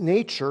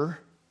nature.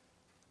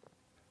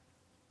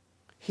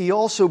 He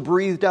also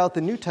breathed out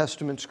the New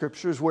Testament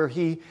Scriptures where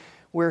he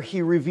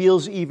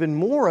reveals even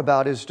more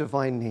about His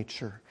divine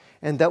nature.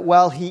 And that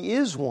while He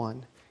is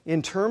one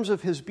in terms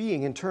of His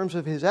being, in terms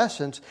of His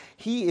essence,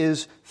 He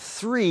is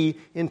three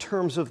in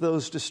terms of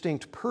those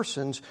distinct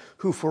persons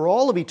who for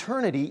all of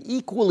eternity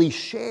equally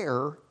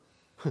share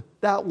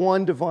that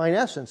one divine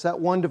essence,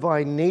 that one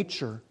divine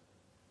nature.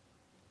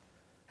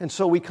 And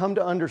so we come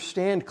to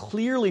understand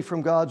clearly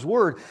from God's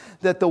Word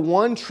that the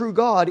one true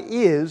God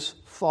is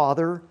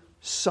Father,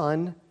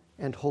 Son,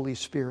 and Holy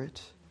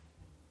Spirit.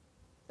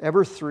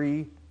 Ever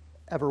three,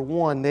 ever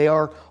one. They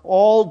are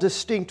all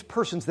distinct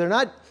persons. They're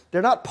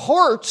not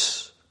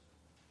parts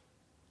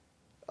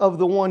of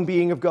the one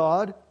being of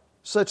God,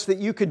 such that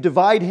you could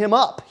divide Him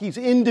up. He's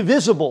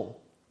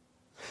indivisible.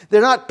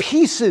 They're not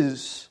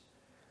pieces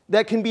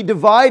that can be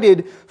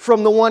divided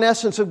from the one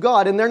essence of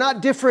God. And they're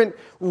not different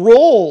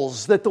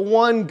roles that the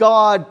one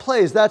God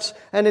plays. That's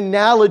an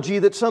analogy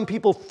that some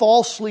people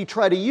falsely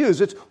try to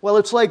use.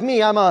 It's like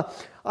me. I'm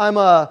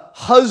a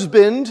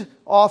husband,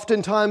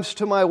 oftentimes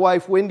to my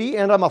wife, Wendy,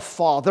 and I'm a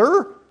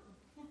father,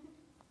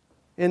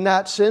 in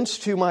that sense,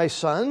 to my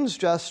sons,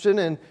 Justin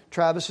and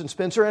Travis and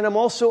Spencer, and I'm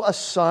also a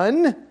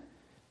son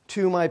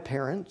to my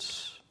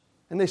parents.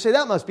 And they say,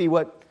 that must be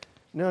what...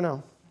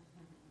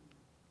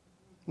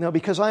 No,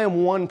 because I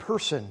am one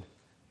person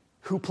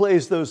who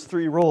plays those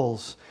three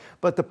roles.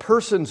 But the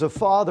persons of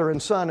Father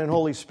and Son and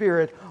Holy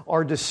Spirit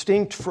are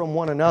distinct from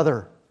one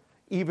another,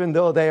 even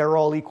though they are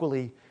all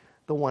equally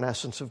the one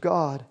essence of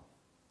God.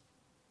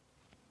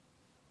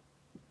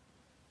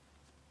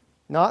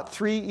 Not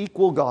three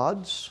equal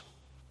gods,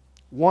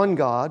 one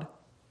God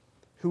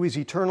who is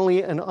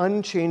eternally and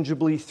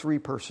unchangeably three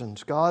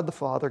persons. God the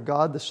Father,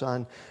 God the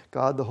Son,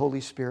 God the Holy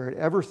Spirit,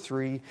 ever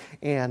three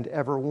and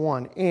ever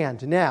one.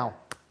 And now,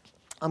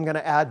 I'm going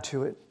to add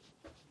to it.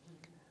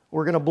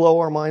 We're going to blow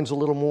our minds a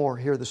little more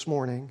here this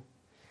morning.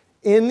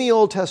 In the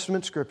Old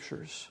Testament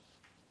Scriptures,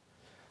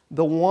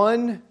 the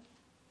one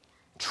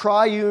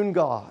triune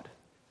God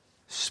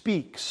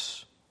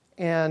speaks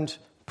and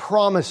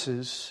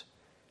promises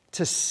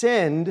to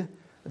send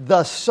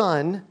the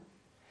Son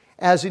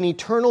as an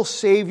eternal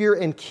Savior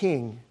and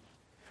King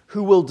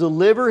who will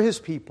deliver His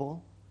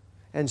people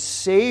and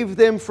save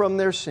them from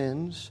their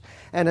sins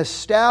and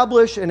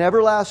establish an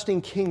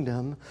everlasting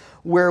kingdom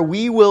where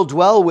we will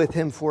dwell with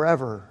Him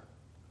forever.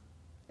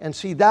 And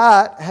see,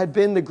 that had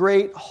been the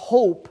great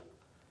hope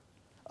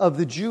of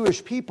the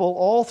Jewish people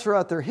all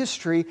throughout their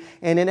history.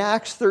 And in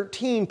Acts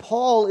 13,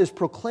 Paul is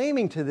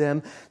proclaiming to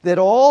them that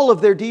all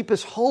of their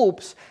deepest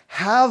hopes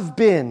have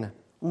been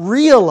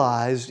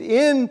realized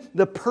in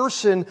the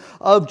person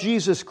of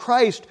Jesus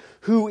Christ,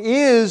 who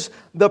is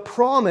the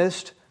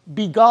promised,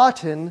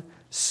 begotten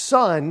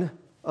Son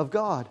of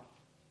God.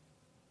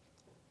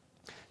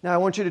 Now I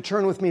want you to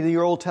turn with me to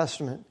your Old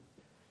Testament,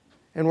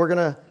 and we're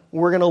going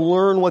to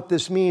learn what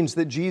this means,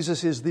 that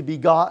Jesus is the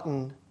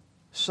begotten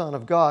Son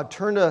of God.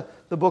 Turn to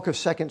the book of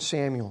 2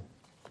 Samuel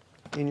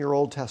in your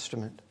Old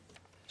Testament.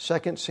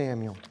 2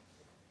 Samuel.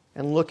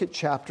 And look at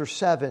chapter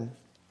 7.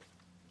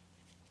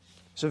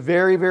 It's a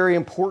very, very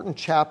important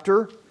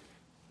chapter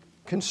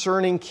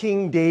concerning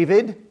King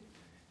David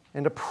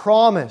and a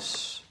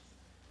promise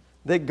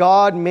that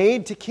God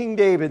made to King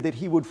David that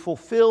He would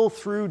fulfill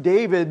through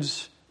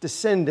David's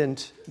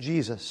descendant,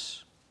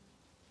 Jesus.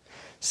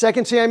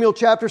 2 Samuel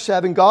chapter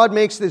 7, God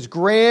makes this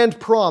grand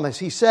promise.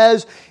 He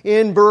says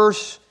in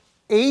verse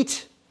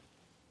 8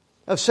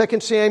 of 2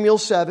 Samuel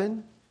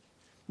 7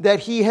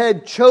 that He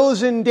had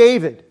chosen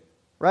David,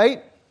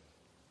 right?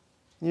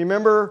 You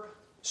remember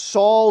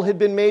Saul had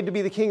been made to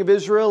be the king of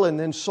Israel, and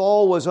then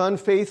Saul was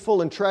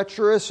unfaithful and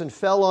treacherous and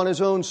fell on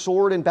his own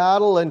sword in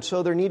battle, and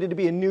so there needed to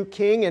be a new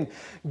king, and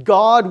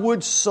God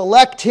would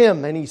select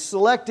him, and He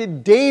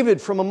selected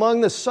David from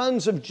among the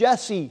sons of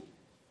Jesse.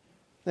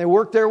 They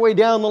worked their way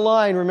down the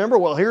line. Remember,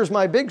 well, here's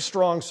my big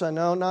strong son.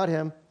 No, not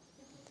him.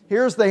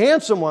 Here's the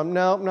handsome one.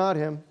 No, not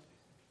him.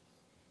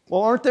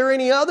 Well, aren't there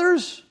any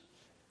others?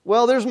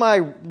 Well, there's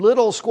my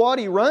little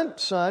squatty runt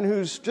son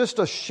who's just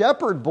a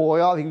shepherd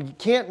boy. Oh, you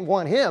can't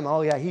want him.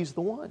 Oh, yeah, he's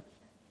the one.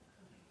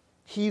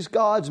 He's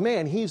God's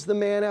man. He's the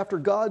man after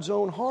God's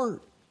own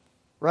heart.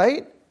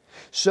 Right?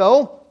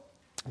 So,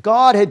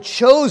 God had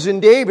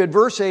chosen David,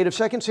 verse 8 of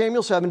 2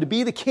 Samuel 7, to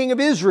be the king of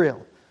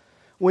Israel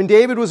when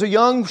David was a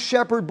young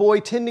shepherd boy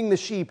tending the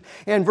sheep.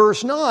 And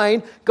verse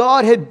 9,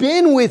 God had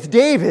been with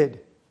David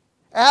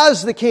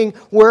as the king,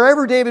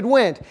 wherever David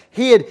went.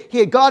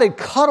 God had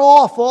cut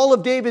off all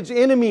of David's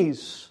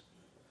enemies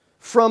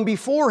from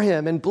before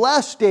him and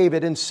blessed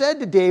David and said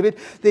to David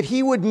that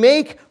He would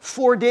make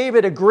for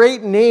David a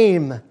great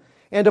name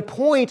and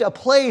appoint a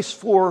place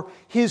for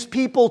His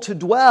people to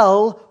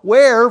dwell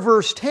where,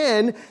 verse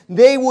 10,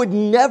 they would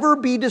never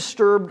be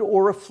disturbed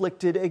or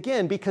afflicted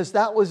again, because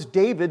that was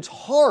David's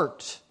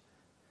heart.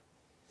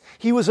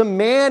 He was a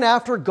man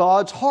after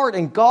God's heart,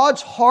 and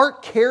God's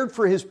heart cared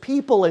for His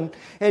people,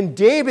 and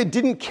David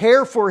didn't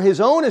care for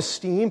his own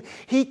esteem,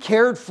 he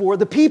cared for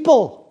the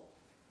people.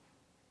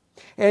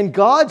 And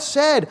God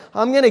said,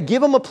 I'm going to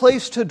give them a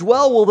place to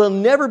dwell where they'll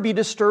never be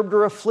disturbed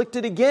or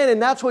afflicted again.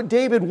 And that's what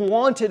David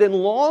wanted and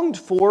longed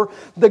for,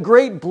 the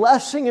great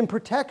blessing and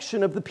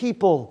protection of the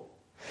people.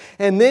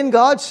 And then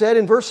God said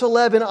in verse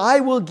 11, I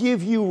will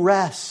give you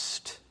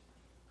rest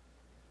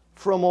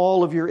from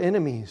all of your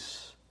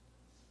enemies.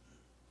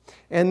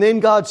 And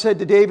then God said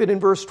to David in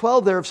verse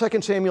 12 there of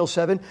 2 Samuel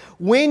 7,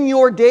 when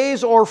your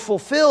days are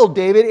fulfilled,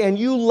 David, and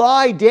you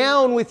lie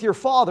down with your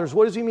fathers.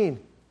 What does he mean?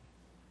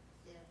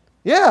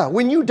 Yeah,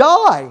 when you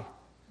die,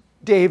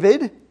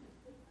 David.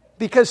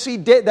 Because see,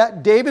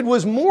 that David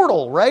was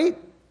mortal, right?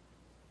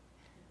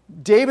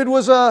 David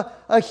was a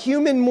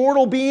human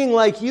mortal being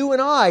like you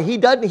and I. He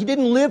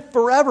didn't live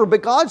forever,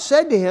 but God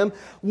said to him,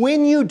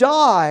 when you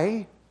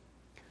die,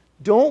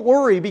 don't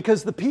worry,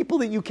 because the people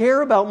that you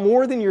care about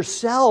more than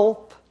yourself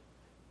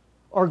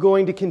are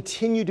going to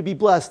continue to be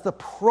blessed. The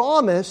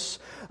promise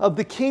of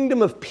the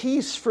kingdom of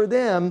peace for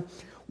them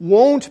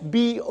won't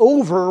be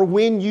over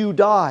when you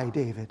die,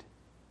 David.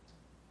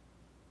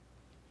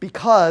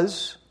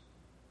 Because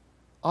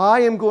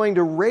I am going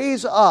to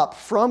raise up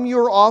from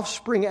your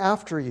offspring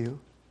after you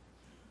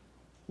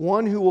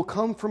one who will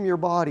come from your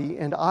body,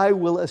 and I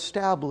will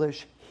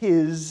establish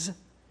His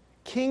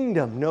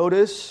kingdom.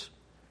 Notice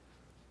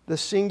the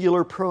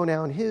singular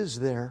pronoun His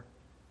there.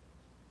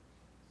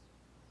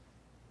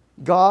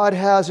 God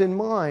has in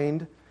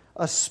mind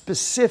a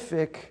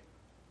specific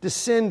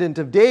descendant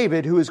of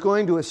David who is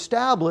going to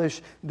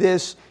establish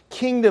this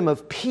kingdom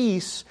of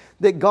peace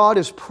that God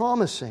is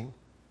promising.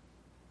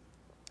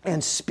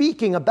 And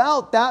speaking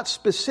about that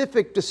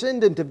specific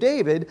descendant of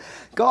David,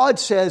 God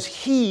says,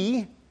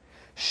 He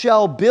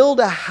shall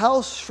build a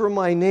house for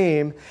my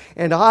name,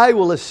 and I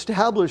will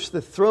establish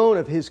the throne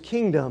of His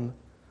kingdom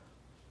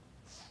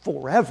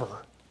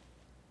forever.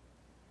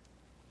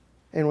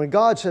 And when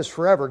God says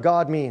forever,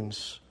 God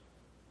means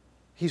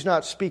He's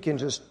not speaking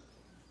just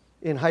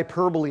in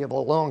hyperbole of a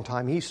long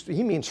time.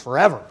 He means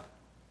forever.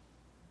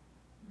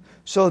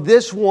 So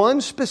this one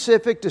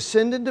specific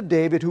descendant of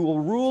David who will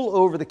rule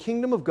over the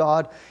kingdom of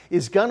God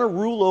is going to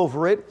rule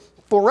over it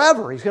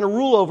forever. He's going to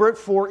rule over it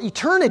for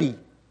eternity.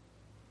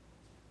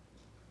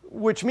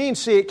 Which means,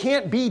 see, it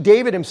can't be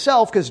David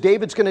himself because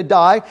David's going to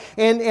die.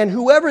 And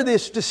whoever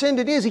this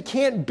descendant is, he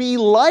can't be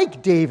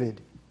like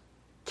David.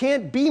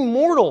 Can't be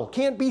mortal.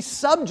 Can't be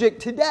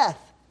subject to death.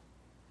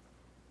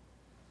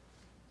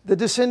 The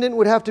descendant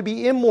would have to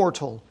be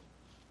immortal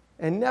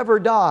and never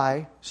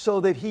die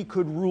so that he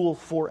could rule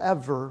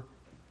forever.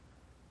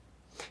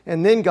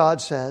 And then God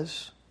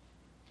says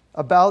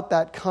about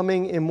that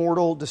coming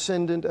immortal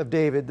descendant of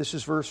David, this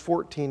is verse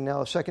 14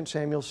 now of 2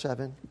 Samuel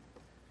 7,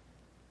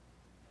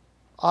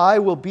 I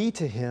will be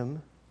to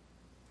him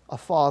a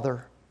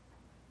father,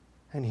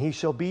 and he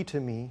shall be to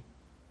me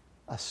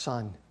a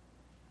son.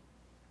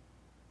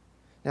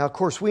 Now, of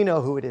course, we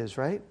know who it is,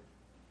 right?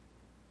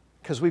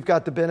 Because we've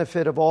got the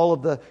benefit of all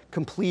of the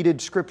completed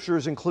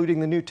scriptures,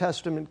 including the New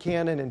Testament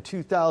canon, and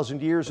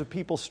 2,000 years of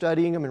people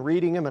studying them and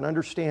reading them and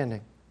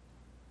understanding.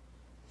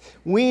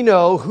 We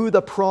know who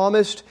the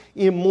promised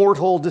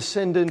immortal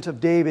descendant of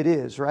David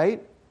is,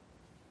 right?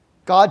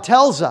 God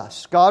tells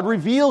us, God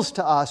reveals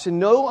to us in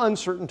no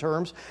uncertain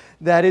terms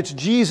that it's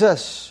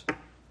Jesus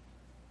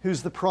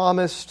who's the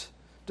promised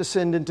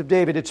descendant of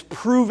David. It's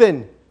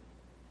proven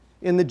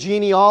in the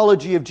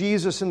genealogy of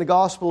Jesus in the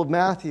Gospel of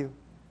Matthew.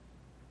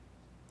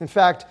 In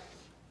fact,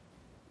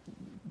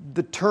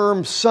 the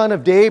term Son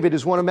of David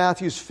is one of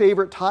Matthew's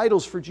favorite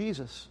titles for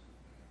Jesus.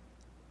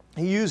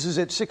 He uses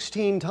it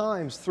 16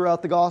 times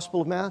throughout the Gospel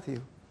of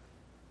Matthew.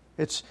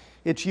 It's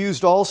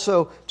used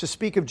also to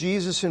speak of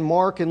Jesus in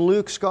Mark and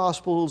Luke's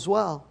Gospel as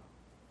well.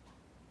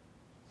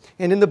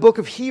 And in the book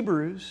of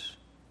Hebrews,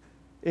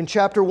 in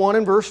chapter 1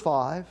 and verse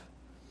 5,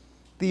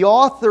 the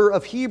author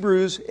of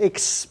Hebrews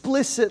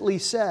explicitly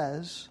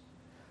says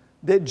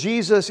that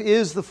Jesus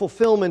is the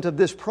fulfillment of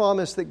this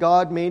promise that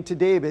God made to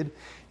David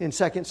in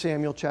 2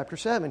 Samuel chapter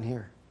 7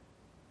 here.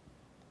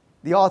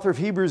 The author of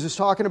Hebrews is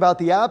talking about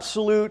the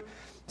absolute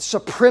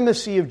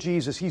supremacy of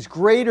Jesus. He's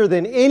greater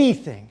than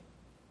anything,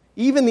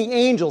 even the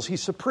angels.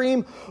 He's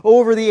supreme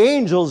over the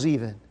angels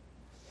even.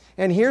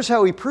 And here's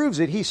how he proves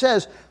it. He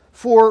says,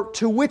 "For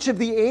to which of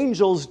the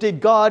angels did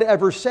God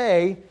ever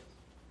say,"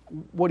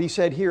 what he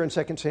said here in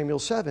 2 Samuel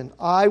 7,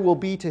 "I will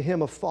be to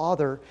him a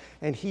father,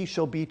 and he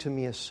shall be to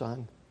me a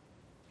son."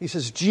 He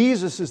says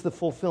Jesus is the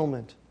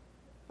fulfillment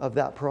of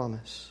that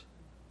promise.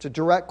 It's a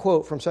direct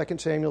quote from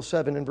 2 Samuel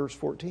 7 and verse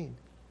 14.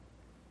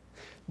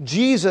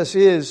 Jesus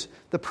is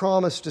the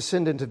promised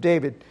descendant of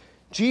David.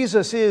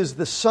 Jesus is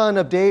the Son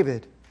of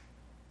David.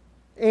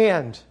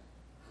 And,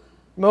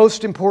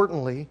 most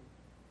importantly,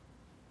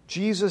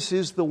 Jesus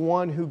is the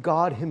one who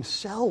God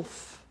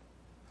Himself,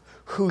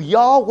 who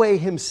Yahweh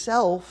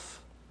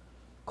Himself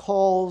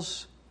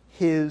calls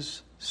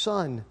His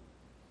Son.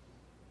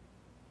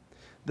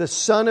 The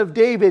Son of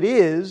David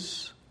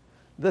is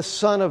the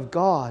Son of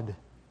God.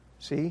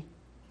 See?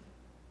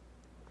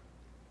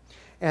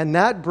 And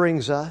that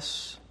brings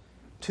us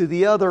to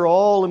the other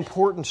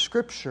all-important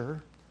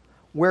Scripture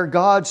where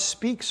God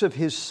speaks of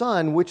His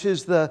Son, which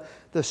is the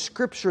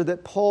Scripture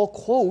that Paul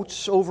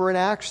quotes over in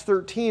Acts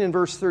 13 and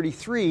verse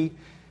 33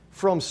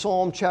 from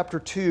Psalm chapter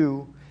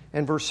 2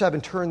 and verse 7.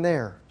 Turn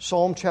there.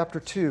 Psalm chapter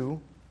 2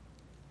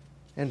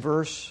 and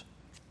verse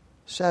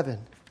 7.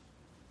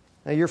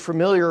 Now you're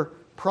familiar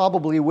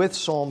probably with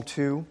Psalm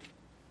 2.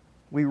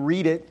 We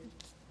read it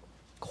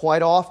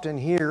quite often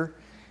here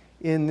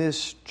in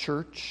this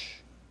church.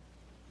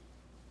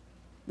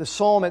 The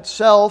psalm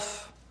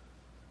itself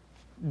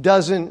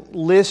doesn't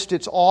list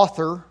its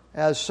author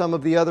as some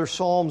of the other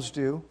psalms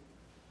do,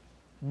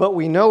 but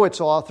we know its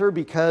author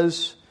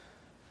because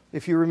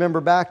if you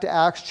remember back to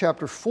Acts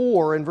chapter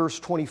 4 and verse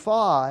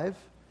 25,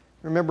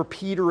 remember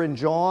Peter and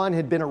John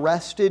had been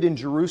arrested in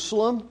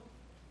Jerusalem,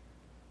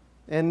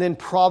 and then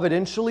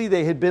providentially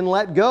they had been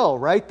let go,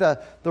 right? The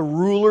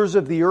rulers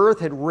of the earth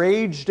had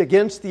raged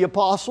against the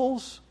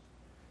apostles,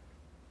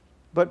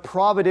 but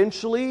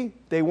providentially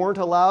they weren't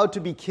allowed to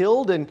be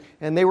killed and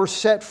they were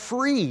set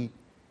free.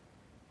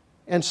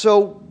 And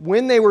so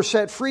when they were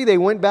set free, they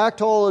went back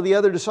to all of the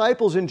other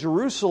disciples in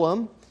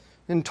Jerusalem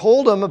and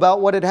told them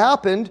about what had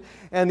happened.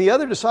 And the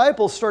other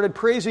disciples started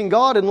praising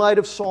God in light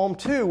of Psalm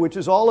 2, which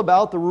is all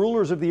about the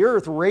rulers of the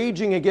earth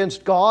raging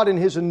against God and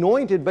His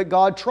anointed, but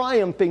God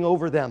triumphing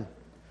over them.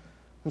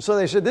 And so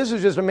they said, this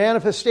is just a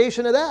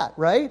manifestation of that,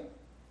 right?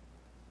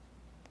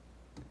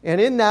 And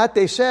in that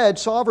they said,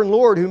 Sovereign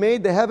Lord, who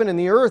made the heaven and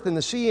the earth and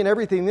the sea and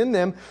everything in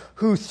them,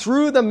 who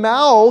through the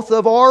mouth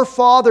of our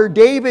father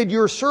David,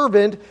 your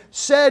servant,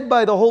 said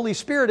by the Holy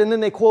Spirit. And then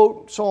they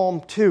quote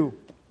Psalm 2.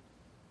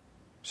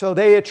 So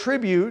they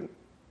attribute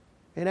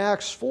in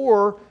Acts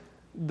 4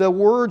 the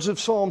words of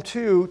Psalm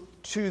 2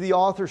 to the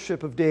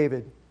authorship of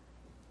David.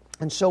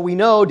 And so we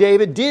know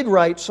David did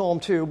write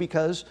Psalm 2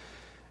 because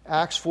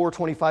Acts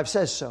 4:25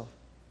 says so.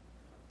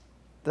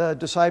 The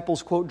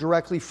disciples quote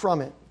directly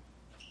from it.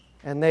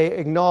 And they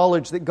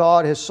acknowledge that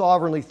God has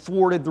sovereignly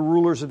thwarted the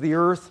rulers of the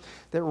earth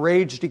that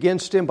raged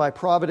against Him by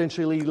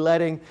providentially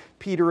letting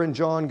Peter and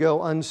John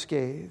go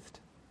unscathed.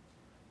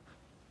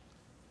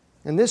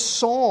 And this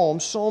psalm,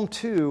 Psalm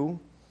 2,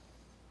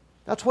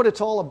 that's what it's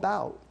all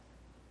about.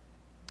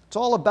 It's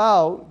all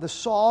about the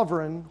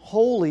sovereign,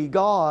 holy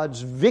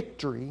God's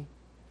victory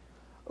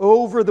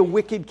over the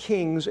wicked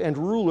kings and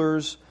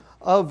rulers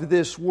of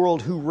this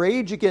world who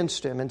rage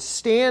against Him and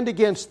stand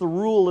against the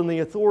rule and the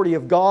authority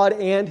of God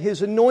and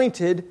His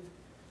anointed,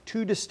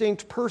 two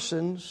distinct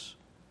persons.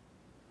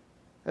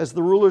 As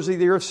the rulers of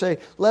the earth say,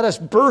 let us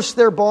burst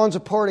their bonds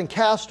apart and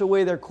cast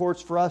away their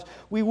courts for us.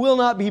 We will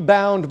not be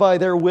bound by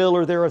their will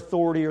or their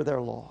authority or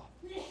their law.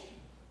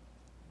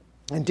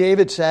 And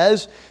David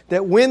says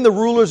that when the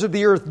rulers of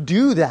the earth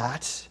do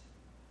that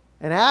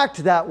and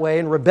act that way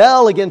and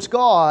rebel against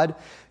God,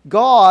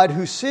 God,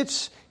 who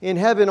sits in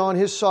heaven on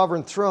His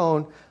sovereign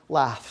throne,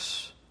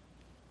 laughs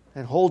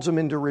and holds them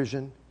in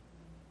derision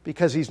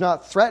because He's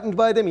not threatened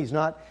by them, He's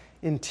not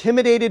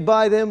intimidated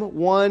by them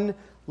one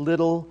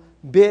little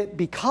bit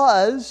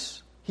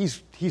because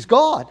He's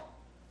God.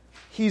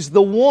 He's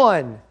the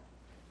one,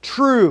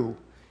 true,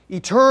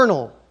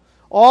 eternal,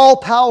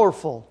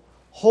 all-powerful,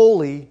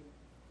 holy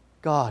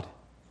God.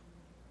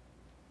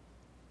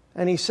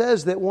 And He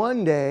says that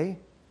one day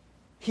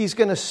He's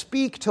going to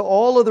speak to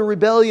all of the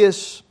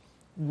rebellious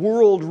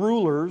world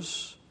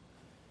rulers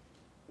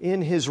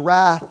in His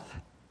wrath.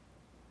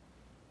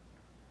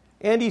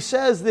 And He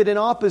says that in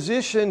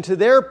opposition to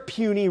their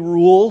puny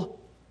rule,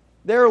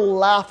 their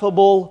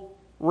laughable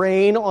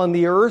reign on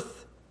the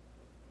earth,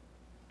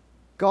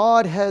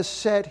 God has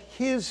set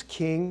His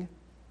king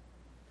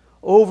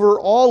over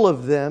all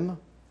of them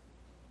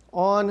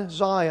on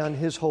Zion,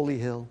 His holy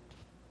hill.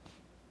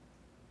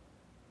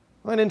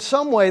 And in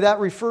some way that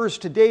refers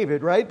to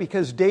David, right?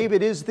 Because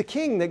David is the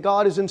king that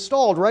God has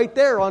installed right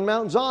there on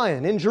Mount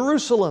Zion in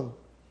Jerusalem.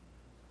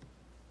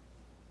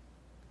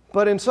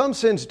 But in some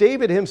sense,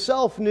 David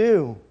himself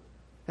knew,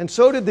 and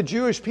so did the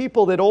Jewish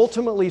people, that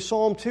ultimately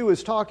Psalm 2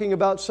 is talking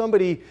about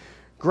somebody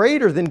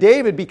greater than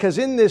David, because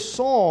in this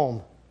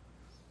psalm,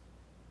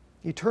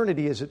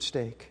 eternity is at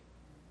stake.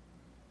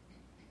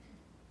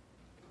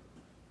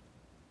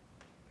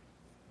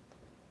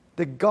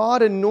 The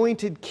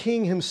God-anointed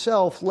King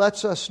himself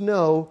lets us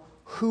know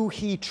who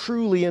He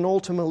truly and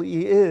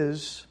ultimately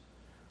is,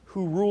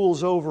 who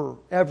rules over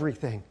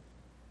everything.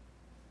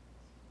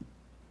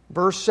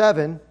 Verse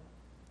 7,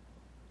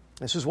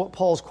 this is what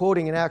Paul's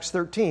quoting in Acts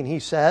 13. He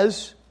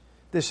says,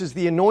 this is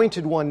the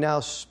anointed one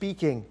now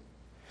speaking,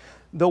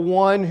 the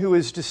one who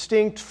is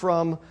distinct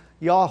from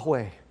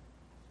Yahweh.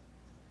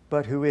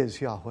 But who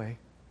is Yahweh?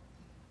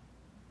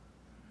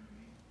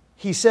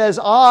 He says,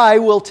 I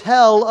will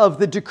tell of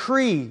the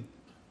decree.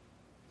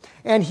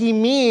 And he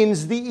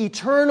means the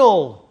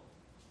eternal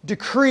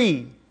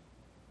decree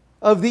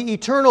of the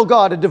eternal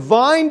God, a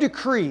divine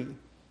decree,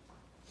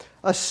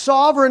 a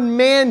sovereign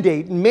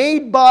mandate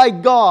made by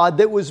God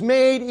that was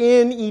made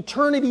in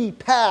eternity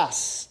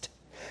past,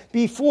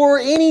 before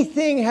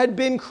anything had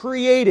been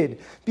created,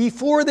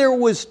 before there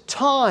was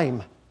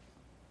time,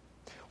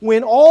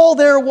 when all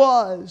there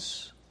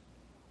was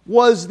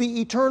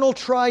the eternal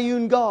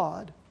triune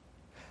God.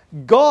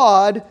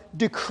 God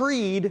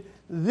decreed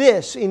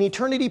this in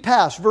eternity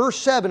past. Verse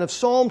 7 of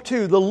Psalm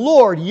 2, the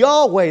Lord,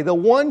 Yahweh, the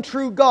one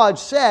true God,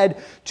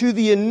 said to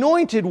the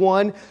anointed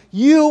one,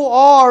 you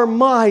are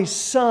my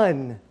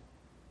son.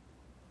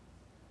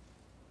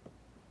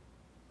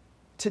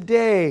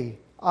 Today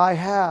I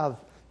have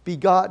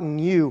begotten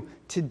you.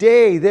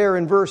 Today, there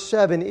in verse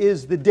 7,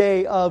 is the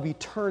day of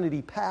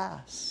eternity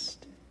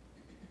past.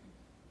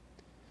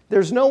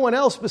 There's no one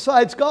else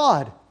besides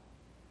God.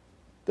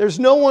 There's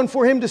no one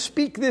for Him to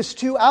speak this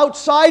to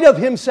outside of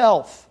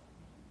Himself.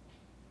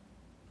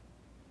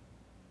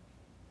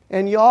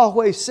 And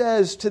Yahweh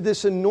says to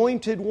this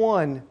anointed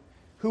one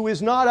who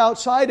is not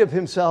outside of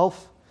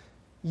Himself,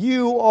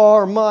 you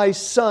are my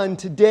son.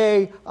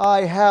 Today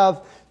I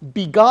have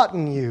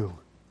begotten you.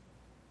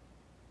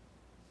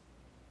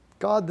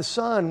 God the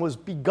Son was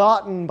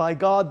begotten by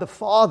God the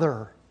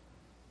Father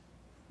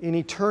in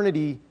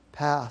eternity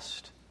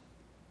past,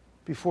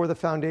 before the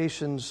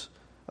foundations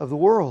of the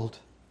world.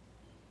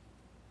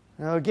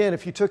 Now again,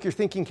 if you took your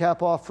thinking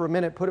cap off for a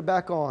minute, put it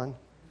back on.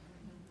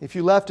 If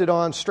you left it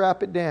on,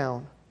 strap it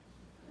down.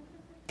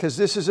 Because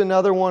this is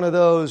another one of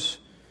those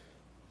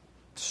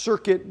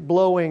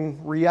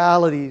circuit-blowing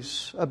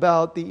realities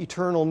about the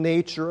eternal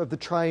nature of the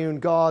triune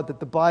God that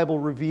the Bible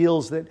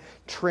reveals, that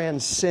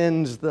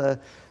transcends the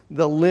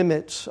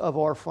limits of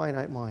our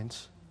finite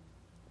minds.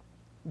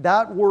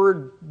 That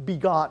word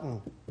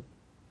begotten,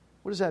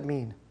 what does that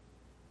mean?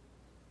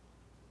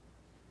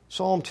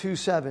 Psalm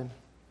 2:7.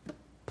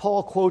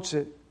 Paul quotes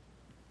it.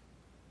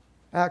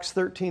 Acts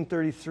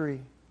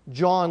 13:33.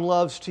 John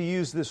loves to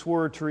use this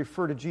word to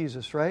refer to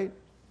Jesus, right?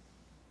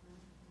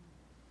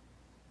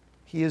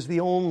 He is the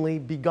only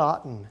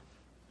begotten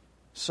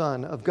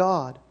Son of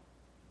God.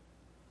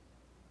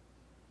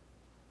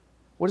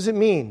 What does it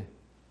mean?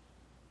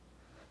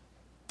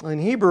 In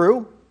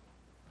Hebrew,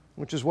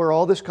 which is where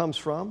all this comes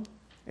from,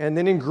 and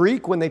then in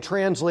Greek when they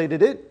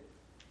translated it,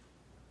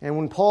 and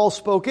when Paul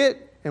spoke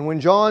it, and when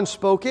John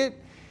spoke it,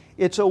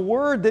 it's a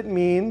word that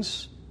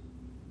means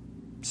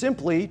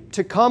simply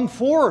to come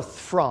forth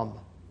from.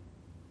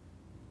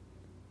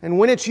 And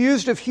when it's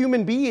used of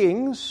human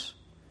beings,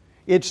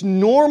 it's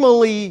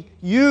normally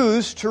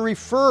used to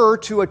refer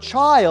to a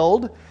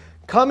child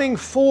coming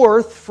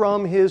forth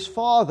from his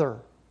father.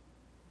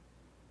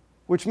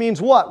 Which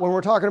means what when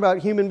we're talking about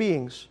human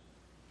beings?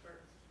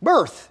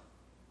 Birth.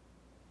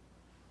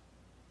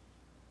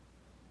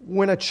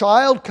 When a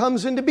child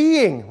comes into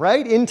being,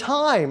 right? In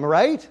time,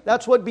 right?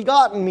 That's what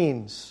begotten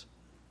means.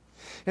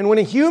 And when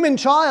a human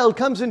child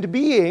comes into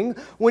being,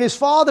 when his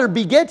father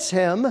begets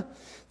him,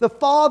 the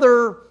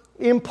father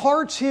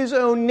imparts his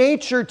own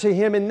nature to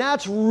him, and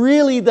that's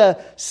really the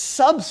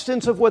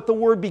substance of what the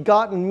word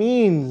begotten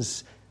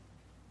means.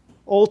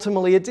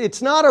 Ultimately,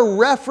 it's not a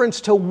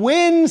reference to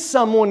when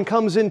someone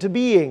comes into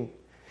being.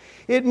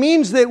 It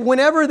means that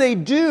whenever they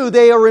do,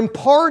 they are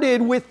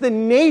imparted with the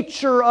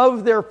nature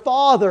of their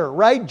father,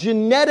 right?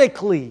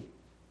 Genetically,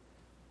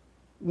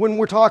 when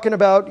we're talking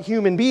about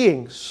human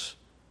beings.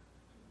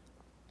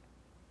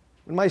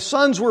 When my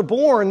sons were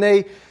born,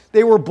 they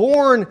were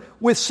born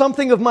with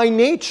something of my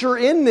nature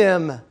in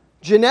them,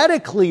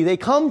 genetically. They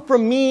come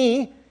from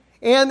me,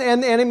 and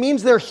it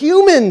means they're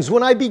humans.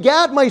 When I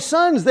begat my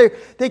sons,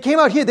 they came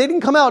out here. They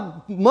didn't come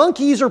out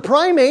monkeys or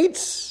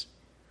primates.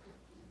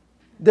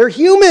 They're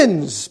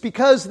humans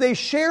because they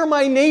share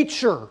my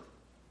nature,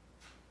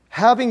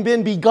 having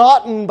been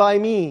begotten by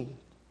me.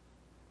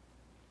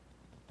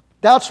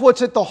 That's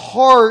what's at the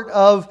heart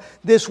of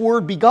this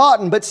word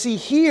begotten. But see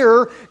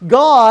here,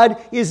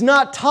 God is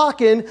not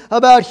talking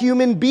about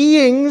human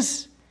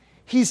beings.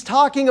 He's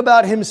talking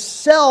about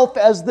himself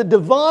as the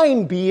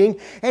divine being,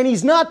 and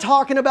he's not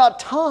talking about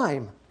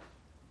time.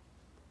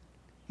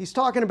 He's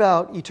talking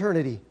about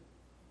eternity.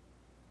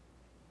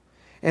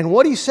 And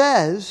what he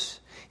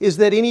says is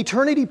that in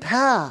eternity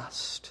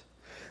past,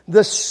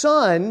 the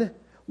Son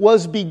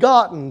was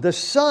begotten. The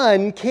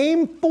Son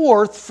came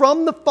forth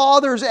from the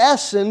Father's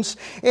essence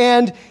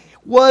and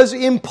was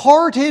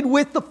imparted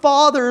with the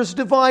Father's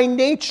divine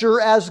nature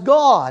as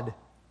God.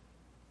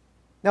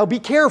 Now be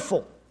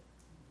careful.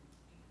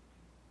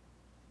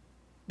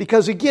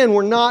 Because again,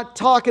 we're not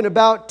talking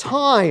about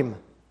time.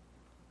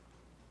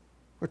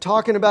 We're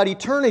talking about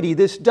eternity.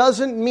 This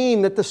doesn't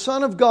mean that the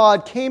Son of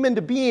God came into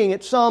being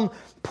at some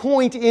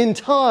point in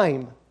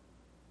time.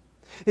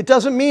 It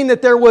doesn't mean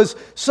that there was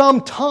some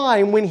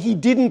time when He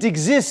didn't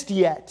exist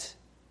yet.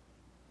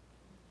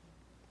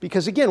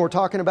 Because again, we're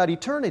talking about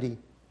eternity.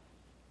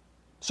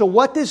 So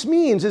what this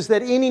means is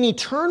that in an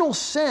eternal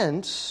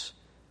sense,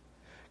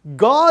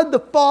 God the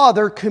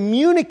Father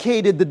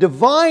communicated the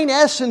divine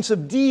essence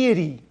of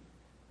deity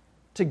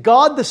to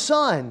God the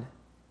Son,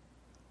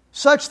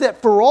 such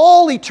that for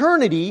all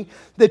eternity,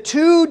 the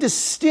two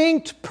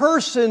distinct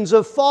persons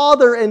of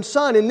Father and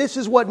Son, and this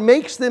is what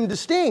makes them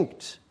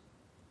distinct,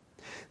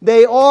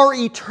 they are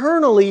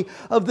eternally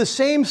of the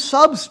same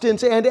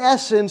substance and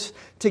essence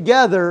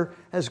together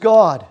as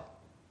God,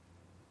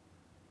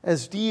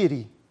 as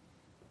deity,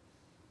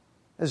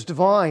 as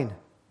divine.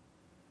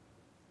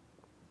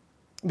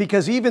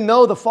 Because even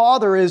though the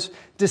Father is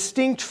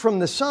distinct from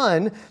the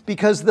Son,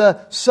 because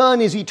the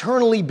Son is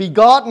eternally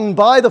begotten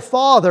by the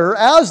Father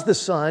as the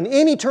Son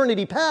in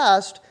eternity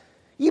past,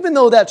 even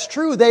though that's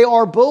true, they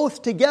are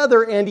both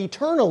together and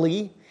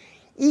eternally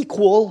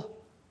equal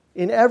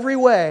in every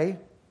way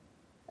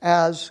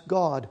as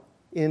God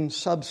in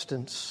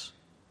substance.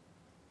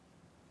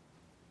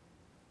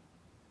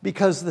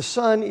 Because the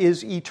Son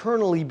is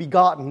eternally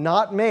begotten,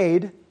 not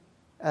made,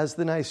 as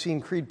the Nicene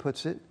Creed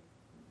puts it,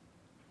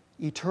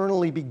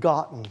 eternally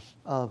begotten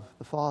of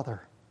the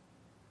Father.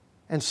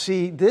 And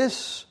see,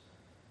 this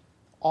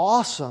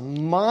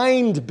awesome,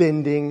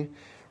 mind-bending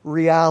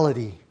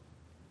reality,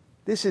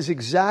 this is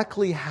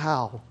exactly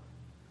how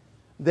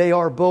they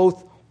are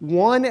both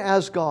one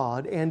as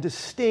God and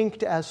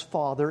distinct as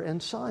Father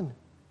and Son.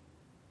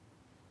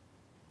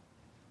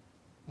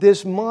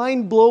 This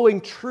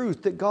mind-blowing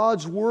truth that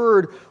God's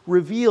Word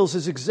reveals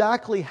is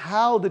exactly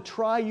how the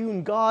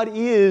triune God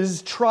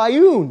is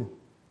triune.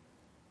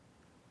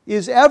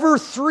 Is ever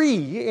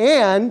three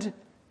and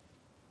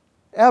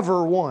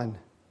ever one.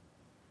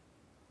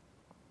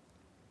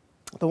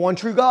 The one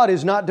true God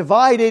is not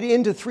divided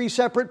into three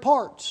separate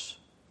parts.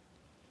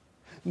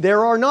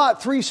 There are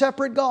not three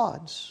separate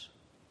gods.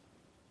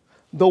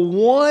 The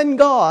one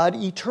God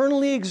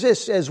eternally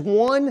exists as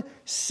one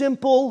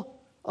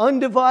simple,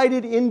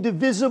 undivided,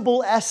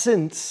 indivisible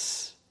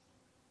essence.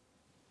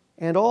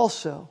 And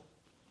also,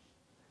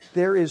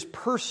 there is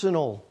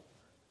personal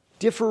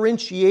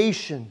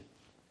differentiation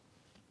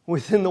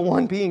within the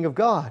one being of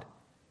God.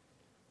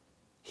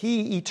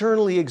 He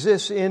eternally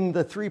exists in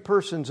the three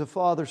persons of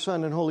Father,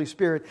 Son, and Holy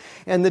Spirit.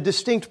 And the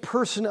distinct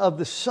person of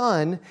the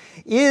Son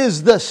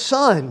is the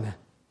Son.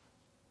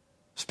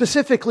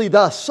 Specifically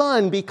the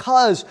Son,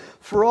 because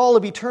for all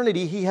of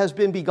eternity He has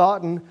been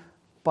begotten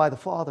by the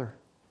Father.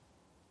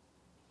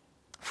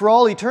 For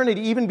all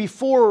eternity, even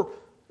before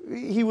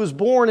He was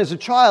born as a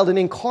child and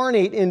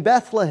incarnate in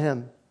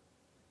Bethlehem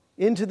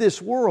into this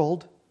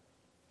world,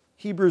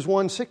 Hebrews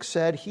 1:6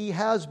 said, He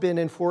has been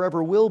and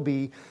forever will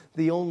be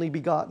the only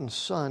begotten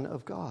Son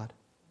of God.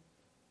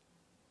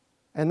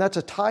 And that's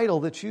a title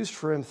that's used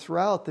for Him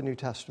throughout the New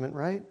Testament,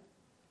 right?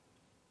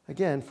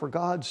 Again, for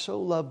God so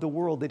loved the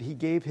world that He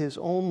gave His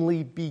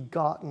only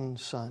begotten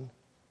Son.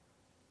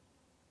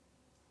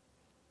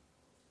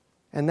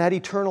 And that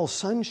eternal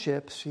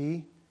sonship,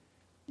 see,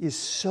 is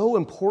so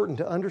important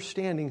to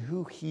understanding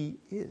who He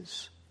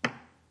is.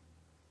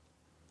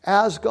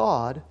 As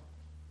God,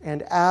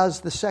 and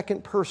as the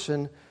second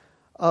person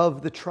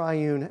of the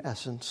triune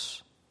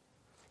essence.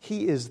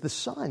 He is the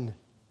Son,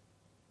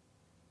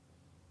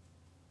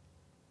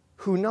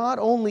 who not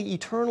only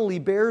eternally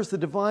bears the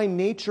divine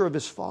nature of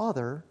His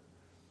Father,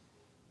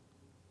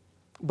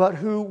 but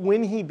who,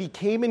 when He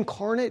became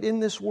incarnate in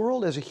this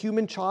world as a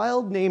human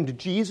child named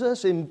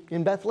Jesus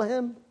in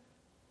Bethlehem,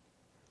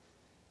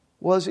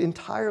 was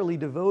entirely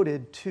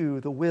devoted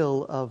to the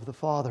will of the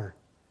Father.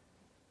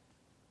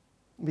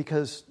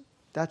 Because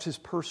that's His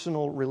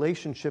personal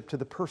relationship to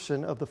the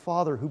person of the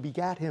Father who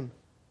begat Him.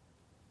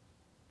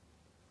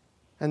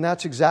 And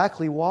that's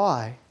exactly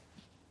why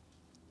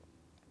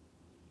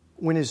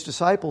when His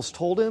disciples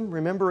told Him,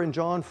 remember in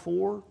John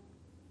 4,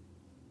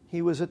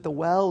 He was at the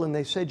well and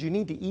they said, you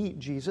need to eat,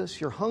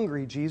 Jesus. You're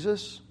hungry,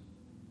 Jesus.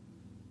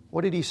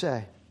 What did He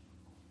say?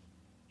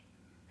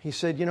 He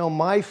said,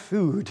 my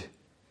food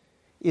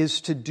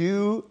is to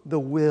do the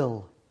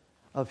will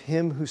of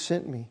Him who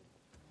sent me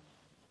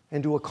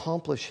and to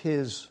accomplish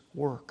His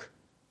work.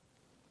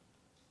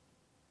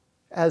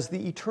 As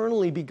the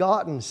eternally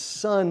begotten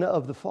Son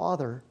of the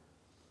Father,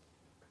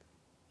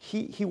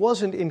 He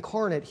wasn't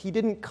incarnate. He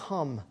didn't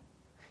come.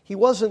 He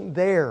wasn't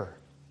there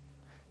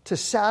to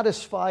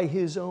satisfy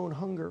his own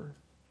hunger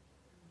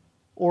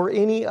or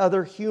any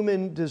other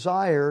human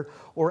desire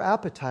or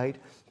appetite,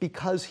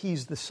 because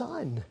he's the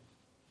Son.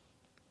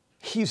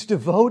 He's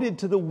devoted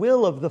to the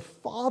will of the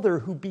Father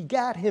who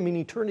begat him in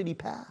eternity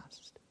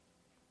past.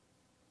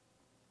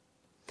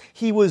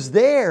 He was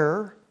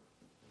there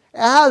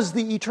as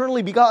the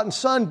eternally begotten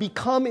Son,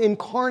 become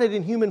incarnate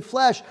in human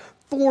flesh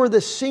for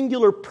the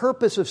singular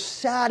purpose of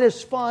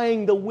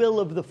satisfying the will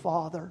of the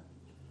Father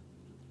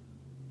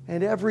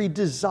and every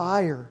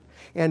desire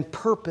and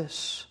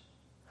purpose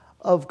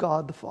of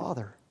God the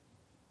Father.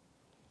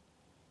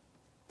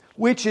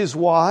 Which is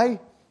why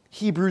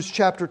Hebrews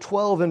chapter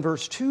 12 and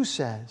verse 2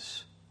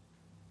 says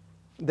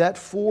that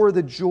for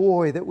the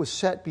joy that was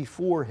set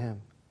before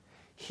him,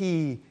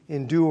 he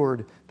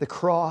endured the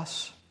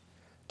cross,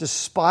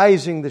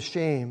 despising the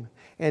shame,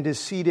 and is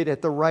seated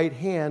at the right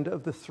hand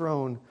of the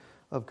throne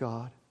of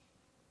God.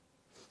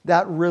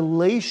 That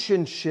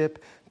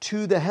relationship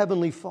to the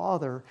Heavenly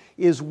Father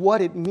is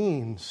what it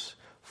means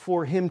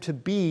for him to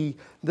be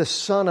the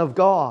Son of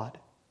God,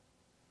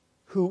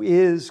 who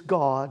is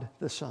God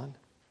the Son.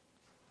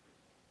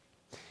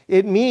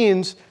 It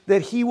means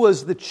that he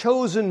was the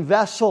chosen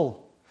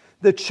vessel,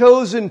 the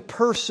chosen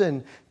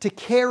person to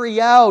carry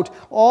out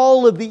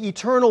all of the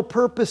eternal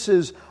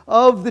purposes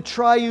of the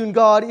triune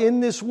God in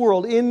this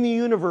world, in the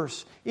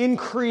universe, in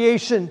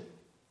creation.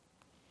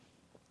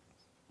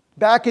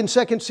 Back in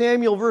 2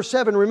 Samuel verse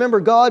 7, remember,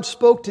 God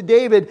spoke to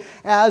David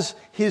as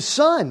his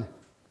son.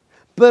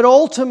 But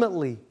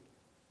ultimately,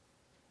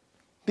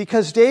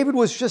 because David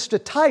was just a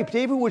type,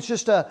 David was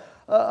just a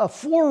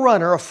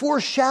forerunner, a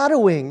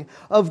foreshadowing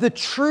of the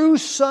true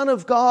Son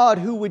of God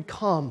who would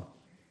come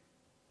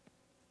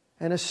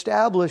and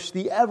establish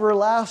the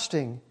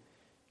everlasting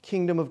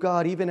kingdom of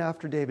God even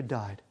after David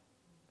died.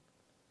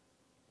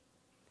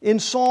 In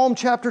Psalm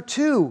chapter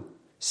 2,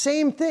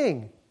 same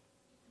thing.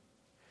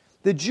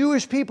 The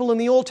Jewish people in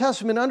the Old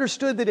Testament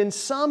understood that in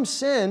some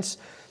sense,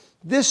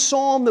 this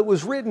psalm that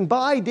was written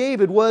by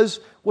David was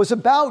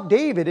about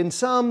David in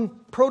some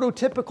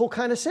prototypical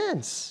kind of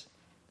sense.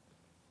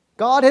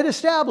 God had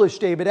established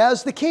David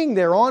as the king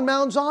there on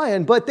Mount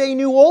Zion, but they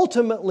knew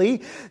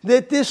ultimately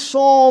that this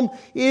psalm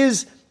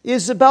is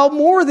about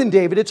more than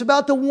David. It's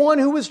about the one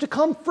who was to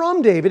come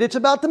from David. It's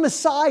about the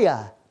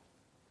Messiah.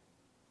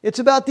 It's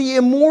about the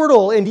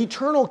immortal and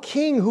eternal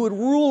king who would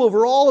rule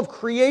over all of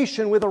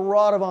creation with a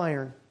rod of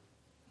iron.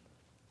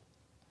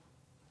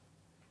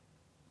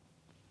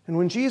 And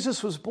when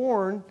Jesus was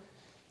born,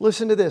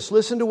 listen to this.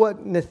 Listen to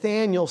what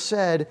Nathanael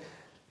said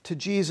to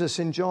Jesus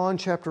in John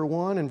chapter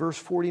 1 and verse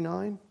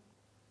 49.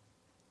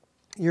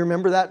 You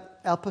remember that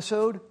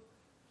episode?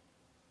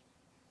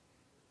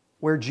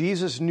 Where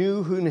Jesus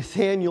knew who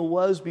Nathanael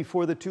was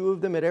before the two of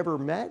them had ever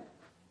met?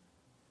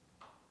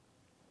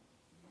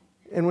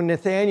 And when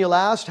Nathanael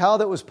asked how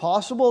that was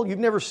possible, "You've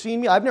never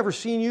seen me, I've never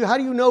seen you, how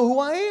do you know who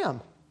I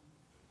am?"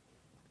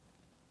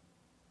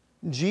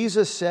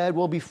 Jesus said,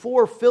 "Well,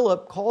 before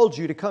Philip called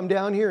you to come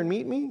down here and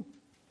meet me,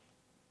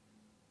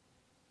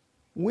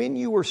 when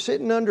you were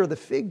sitting under the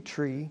fig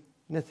tree,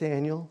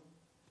 Nathanael,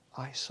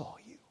 I saw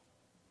you."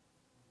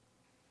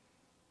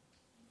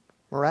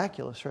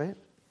 Miraculous, right?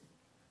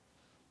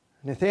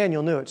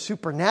 Nathanael knew it.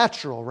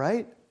 Supernatural,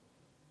 right?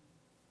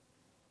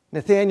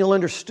 Nathanael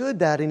understood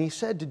that, and he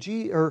said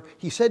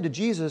to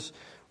Jesus,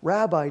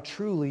 "Rabbi,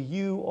 truly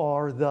you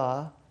are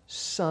the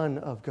Son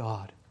of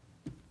God."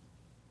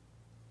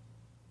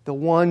 The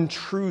one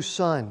true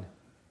Son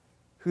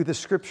who the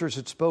Scriptures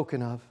had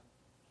spoken of.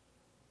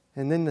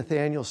 And then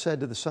Nathanael said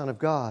to the Son of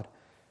God,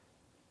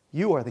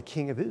 "You are the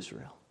King of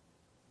Israel."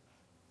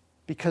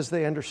 Because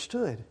they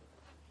understood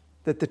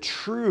that the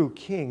true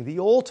King, the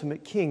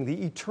ultimate King,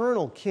 the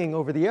eternal King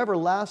over the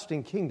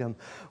everlasting kingdom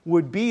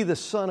would be the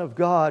Son of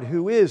God,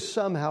 who is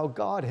somehow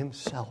God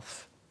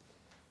Himself.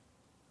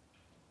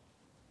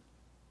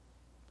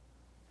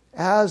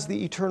 As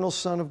the eternal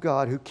Son of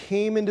God who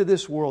came into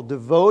this world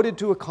devoted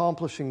to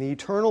accomplishing the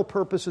eternal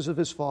purposes of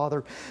His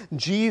Father,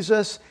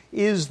 Jesus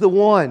is the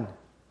one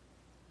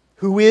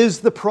who is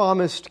the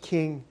promised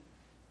King,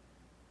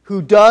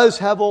 who does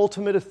have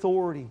ultimate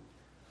authority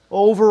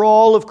over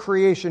all of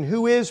creation,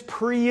 who is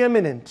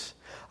preeminent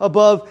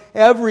above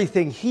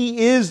everything. He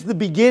is the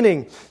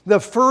beginning, the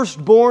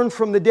firstborn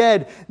from the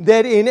dead,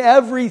 that in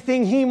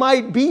everything He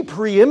might be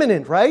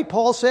preeminent, right?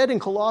 Paul said in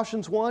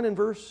Colossians 1 and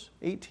verse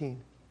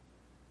 18.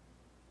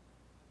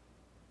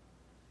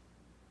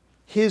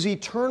 His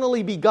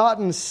eternally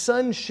begotten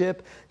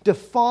sonship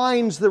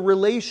defines the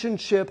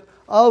relationship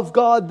of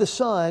God the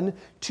Son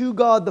to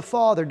God the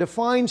Father,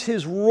 defines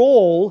His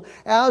role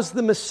as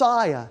the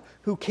Messiah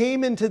who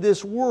came into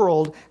this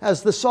world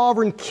as the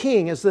sovereign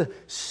King, as the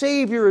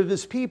Savior of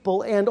His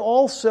people, and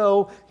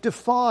also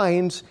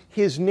defines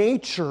His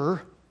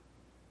nature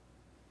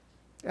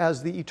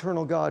as the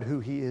eternal God who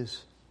He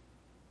is.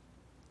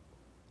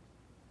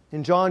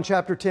 In John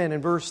chapter 10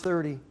 and verse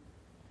 30,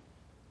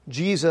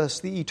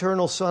 Jesus, the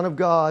eternal Son of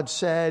God,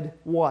 said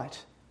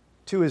what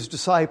to His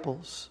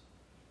disciples?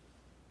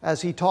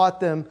 as he taught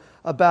them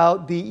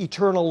about the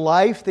eternal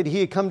life that he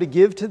had come to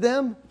give to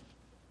them.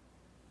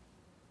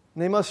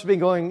 And they must have been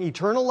going,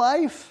 eternal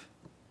life?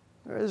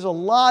 There's a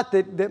lot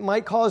that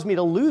might cause me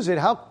to lose it.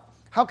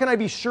 How can I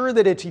be sure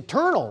that it's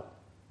eternal?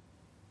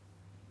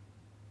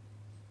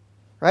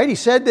 Right?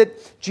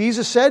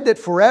 Jesus said that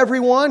for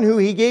everyone who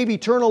he gave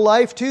eternal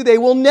life to, they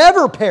will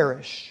never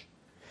perish.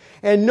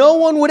 And no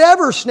one would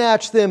ever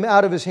snatch them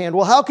out of his hand.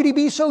 Well, how could he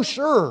be so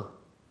sure?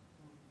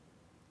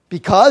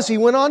 Because he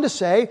went on to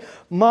say,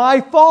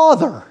 my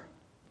Father,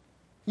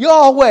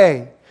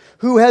 Yahweh,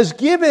 who has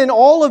given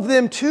all of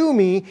them to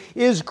me,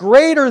 is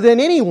greater than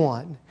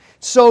anyone.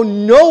 So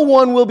no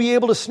one will be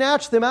able to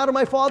snatch them out of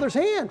my Father's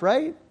hand,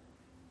 right?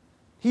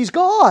 He's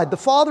God. The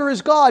Father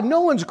is God.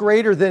 No one's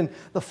greater than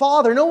the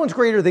Father. No one's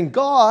greater than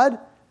God.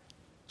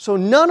 So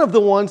none of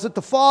the ones that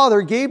the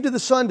Father gave to the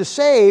Son to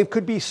save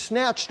could be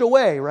snatched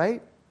away,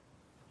 right?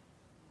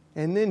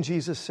 And then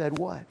Jesus said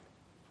what?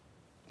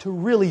 To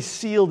really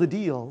seal the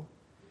deal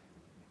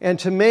and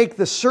to make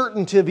the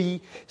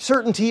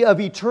certainty of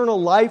eternal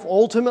life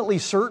ultimately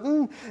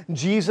certain,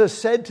 Jesus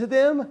said to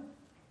them,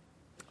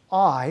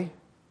 I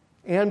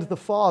and the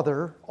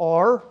Father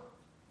are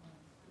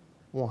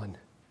one.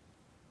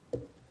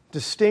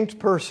 Distinct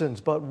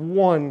persons, but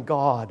one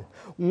God.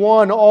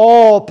 One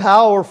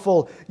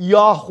all-powerful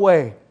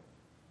Yahweh,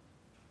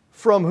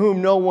 from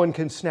whom no one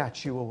can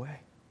snatch you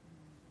away.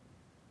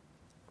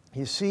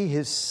 You see,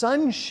 his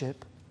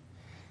sonship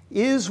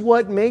is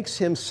what makes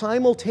him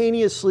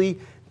simultaneously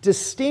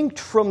distinct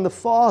from the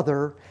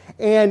Father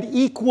and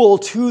equal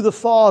to the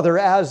Father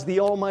as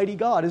the Almighty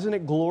God. Isn't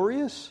it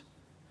glorious?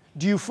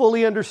 Do you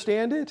fully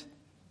understand it?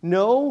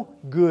 No?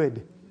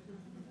 Good.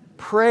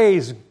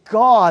 Praise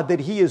God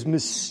that he is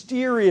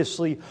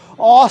mysteriously,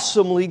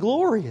 awesomely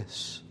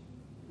glorious.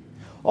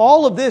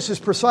 All of this is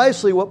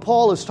precisely what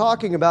Paul is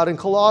talking about in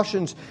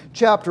Colossians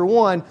chapter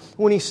 1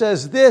 when he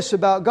says this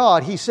about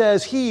God. He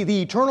says, He,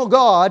 the eternal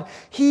God,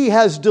 He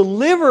has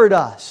delivered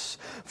us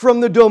from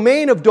the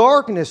domain of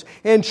darkness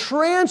and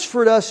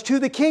transferred us to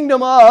the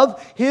kingdom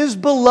of His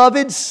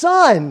beloved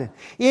Son,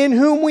 in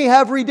whom we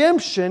have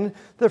redemption,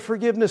 the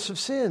forgiveness of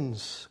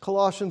sins.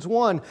 Colossians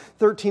 1,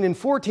 13 and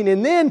 14.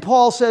 And then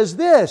Paul says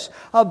this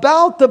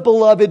about the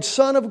beloved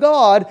Son of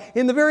God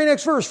in the very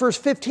next verse, verse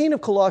 15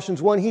 of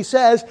Colossians 1. He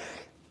says,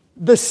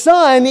 the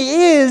Son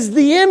is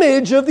the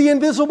image of the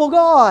invisible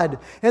God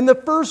and the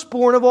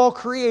firstborn of all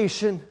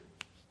creation.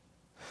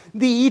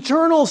 The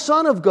eternal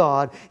Son of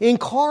God,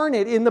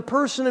 incarnate in the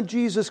person of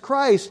Jesus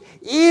Christ,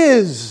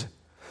 is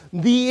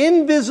the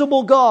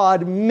invisible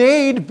God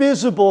made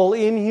visible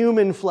in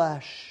human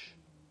flesh.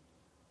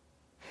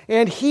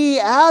 And He,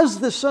 as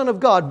the Son of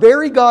God,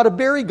 very God of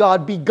very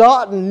God,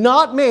 begotten,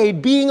 not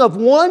made, being of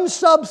one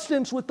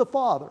substance with the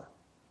Father.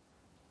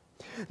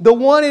 The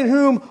one in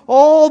whom the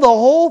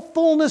whole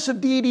fullness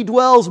of deity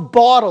dwells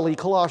bodily,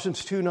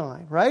 Colossians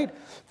 2:9, right?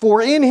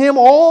 For in Him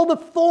all the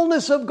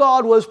fullness of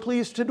God was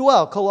pleased to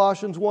dwell,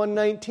 Colossians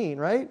 1:19,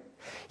 right?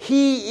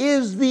 He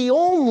is the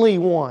only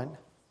one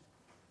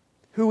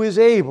who is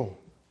able,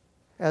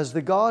 as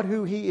the God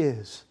who He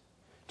is,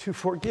 to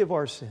forgive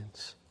our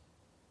sins,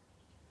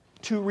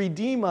 to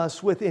redeem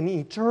us with an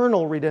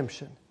eternal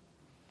redemption,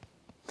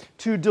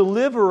 to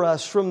deliver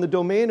us from the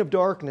domain of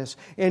darkness,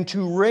 and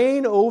to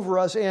reign over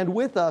us and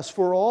with us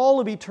for all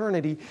of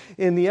eternity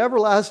in the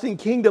everlasting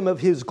kingdom of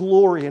His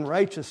glory and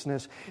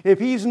righteousness. If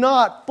He's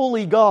not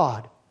fully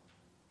God,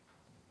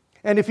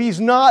 and if He's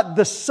not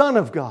the Son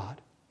of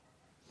God,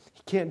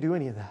 He can't do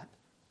any of that.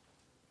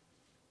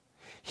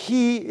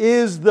 He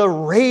is the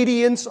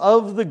radiance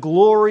of the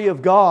glory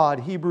of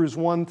God, Hebrews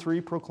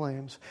 1:3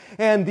 proclaims,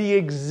 and the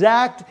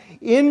exact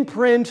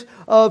imprint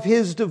of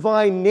His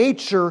divine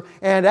nature,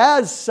 and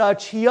as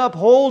such, He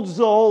upholds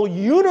the whole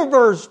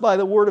universe by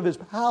the word of His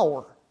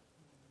power.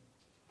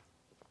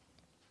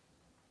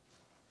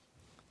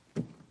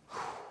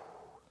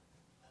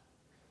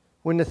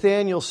 When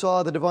Nathanael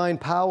saw the divine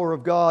power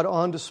of God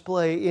on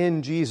display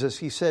in Jesus,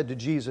 he said to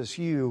Jesus,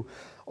 "You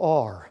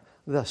are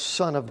the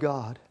Son of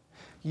God.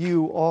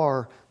 You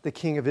are the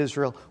King of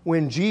Israel."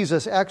 When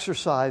Jesus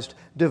exercised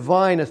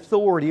divine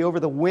authority over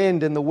the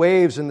wind and the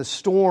waves and the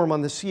storm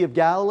on the Sea of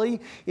Galilee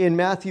in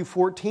Matthew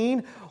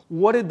 14,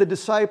 what did the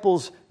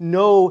disciples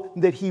know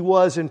that He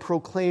was and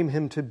proclaim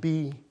Him to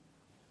be?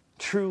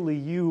 Truly,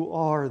 you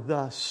are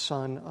the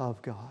Son of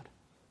God.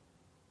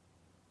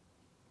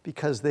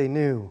 Because they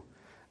knew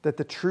that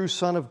the true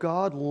Son of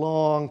God,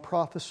 long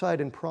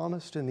prophesied and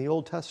promised in the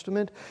Old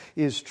Testament,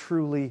 is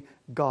truly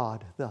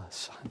God the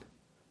Son.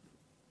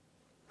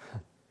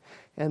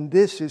 And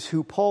this is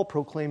who Paul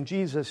proclaimed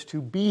Jesus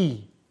to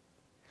be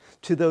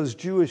to those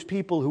Jewish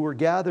people who were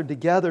gathered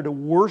together to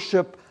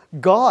worship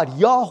God,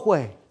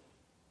 Yahweh,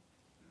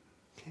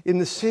 in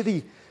the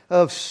city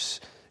of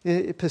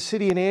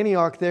Pisidian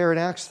Antioch there in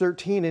Acts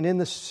 13 and in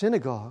the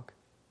synagogue.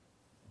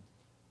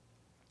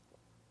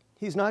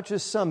 He's not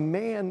just some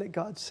man that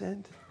God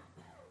sent.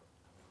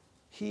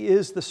 He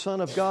is the Son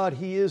of God.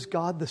 He is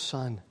God the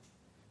Son,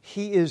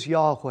 He is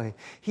Yahweh.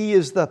 He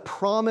is the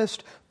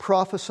promised,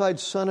 prophesied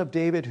Son of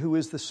David who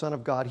is the Son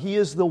of God. He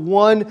is the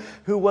one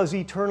who was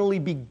eternally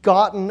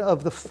begotten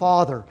of the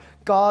Father,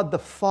 God the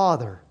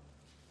Father,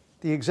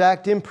 the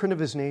exact imprint of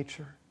His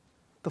nature,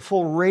 the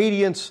full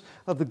radiance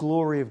of the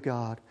glory of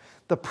God,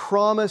 the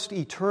promised,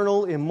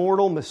 eternal,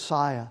 immortal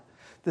Messiah,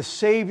 the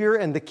Savior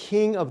and the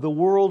King of the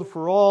world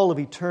for all of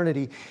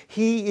eternity.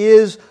 He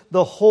is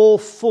the whole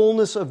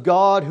fullness of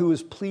God who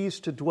is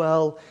pleased to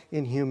dwell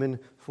in human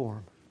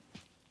form.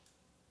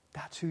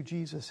 That's who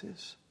Jesus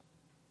is.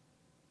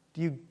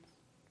 Do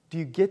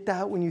you get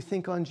that when you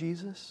think on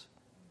Jesus?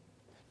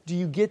 Do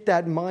you get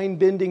that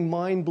mind-bending,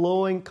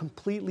 mind-blowing,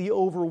 completely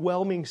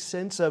overwhelming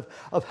sense of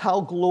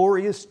how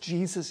glorious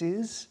Jesus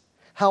is?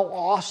 How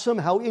awesome,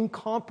 how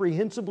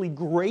incomprehensibly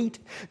great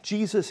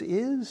Jesus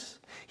is?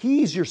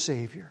 He's your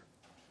Savior.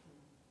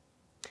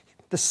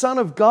 The Son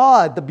of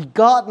God, the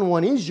begotten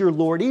one, is your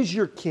Lord, is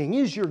your King,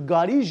 is your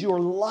God, is your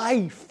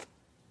life.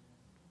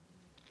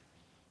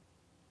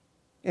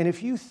 And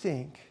if you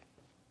think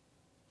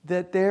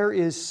that there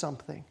is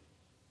something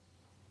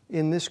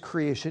in this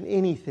creation,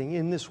 anything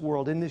in this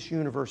world, in this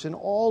universe, in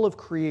all of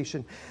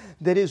creation,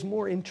 that is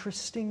more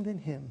interesting than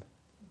Him,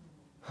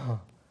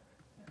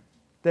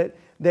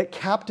 that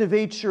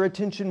captivates your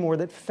attention more,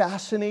 that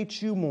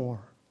fascinates you more,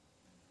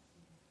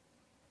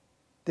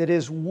 that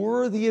is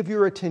worthy of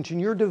your attention,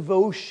 your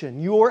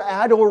devotion, your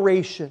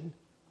adoration,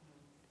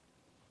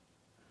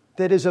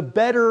 that is a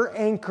better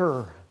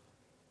anchor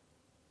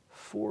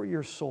for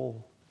your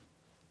soul,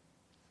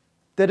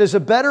 that is a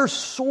better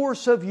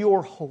source of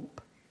your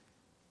hope.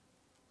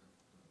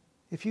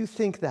 If you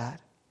think that,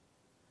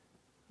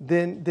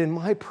 then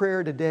my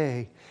prayer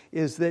today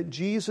is that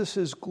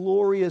Jesus'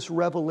 glorious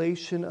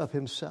revelation of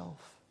Himself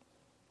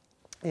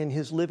and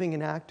His living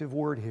and active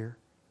Word here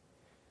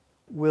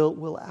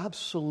will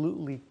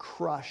absolutely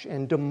crush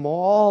and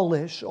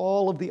demolish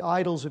all of the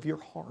idols of your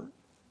heart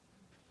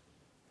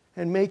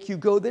and make you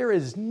go, there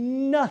is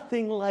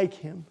nothing like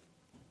Him.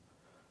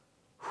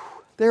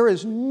 There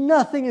is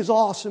nothing as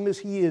awesome as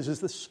He is,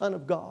 as the Son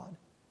of God.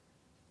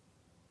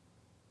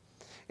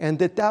 And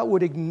that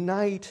would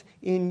ignite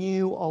in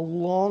you a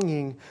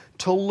longing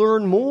to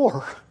learn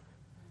more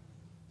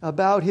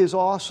about His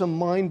awesome,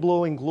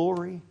 mind-blowing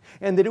glory.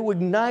 And that it would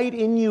ignite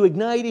in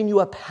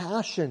you a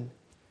passion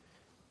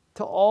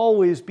to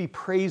always be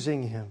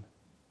praising Him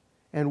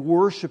and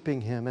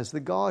worshiping Him as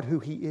the God who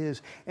He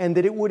is. And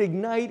that it would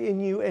ignite in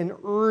you an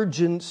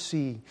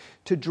urgency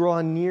to draw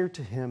near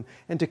to Him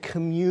and to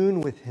commune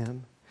with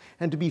Him,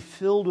 and to be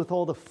filled with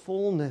all the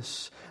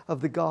fullness of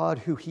the God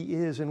who He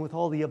is, and with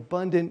all the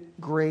abundant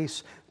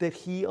grace that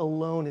He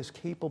alone is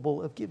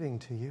capable of giving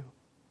to you.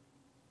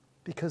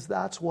 Because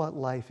that's what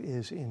life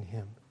is in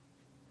Him.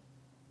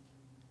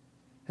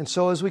 And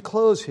so as we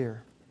close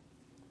here,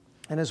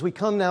 and as we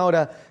come now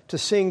to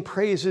sing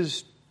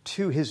praises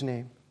to His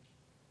name,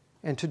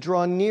 and to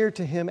draw near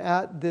to Him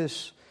at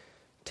this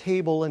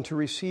table and to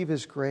receive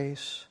His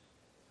grace,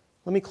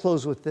 let me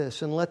close with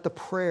this, and let the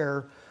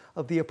prayer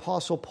of the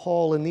Apostle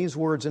Paul in these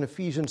words in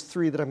Ephesians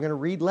 3 that I'm going to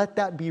read, let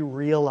that be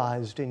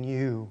realized in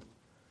you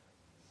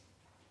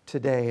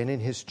today and in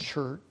His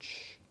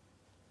church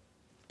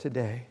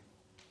today.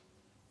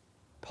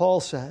 Paul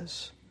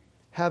says,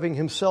 having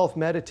himself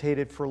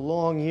meditated for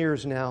long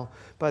years now,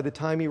 by the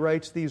time he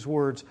writes these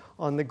words,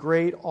 on the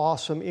great,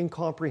 awesome,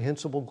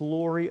 incomprehensible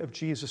glory of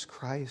Jesus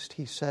Christ,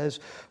 he says,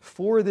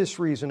 for this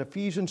reason,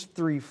 Ephesians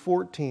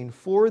 3:14,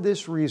 for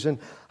this reason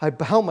I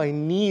bow my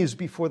knees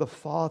before the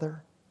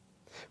Father,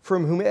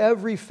 from whom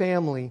every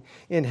family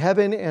in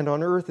heaven and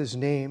on earth is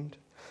named,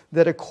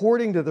 that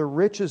according to the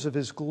riches of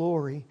His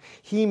glory,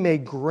 He may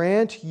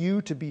grant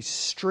you to be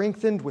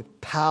strengthened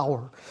with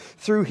power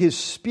through His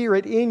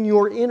Spirit in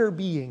your inner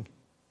being,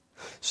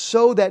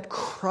 so that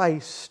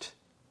Christ,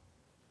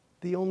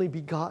 the only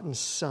begotten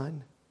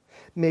Son,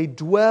 may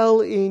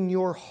dwell in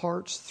your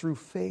hearts through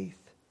faith,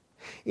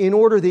 in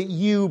order that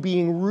you,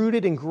 being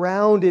rooted and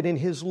grounded in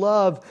His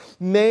love,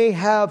 may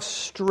have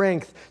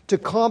strength to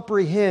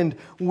comprehend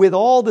with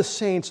all the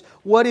saints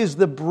what is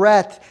the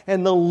breadth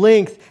and the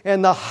length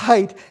and the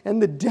height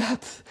and the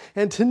depth,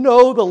 and to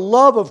know the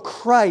love of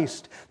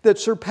Christ that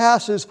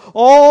surpasses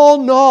all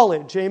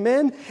knowledge.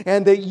 Amen?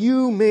 And that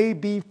you may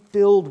be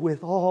filled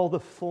with all the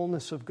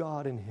fullness of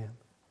God in Him.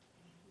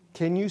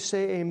 Can you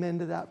say amen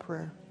to that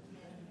prayer?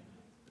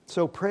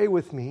 So pray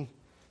with me,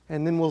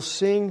 and then we'll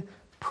sing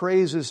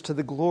praises to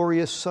the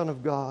glorious Son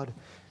of God,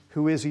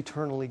 who is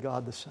eternally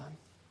God the Son.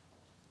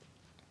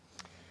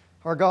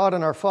 Our God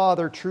and our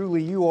Father,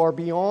 truly You are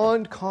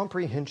beyond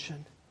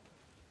comprehension.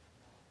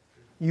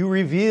 You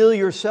reveal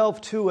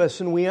Yourself to us,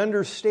 and we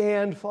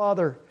understand,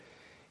 Father,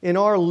 in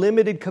our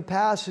limited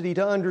capacity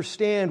to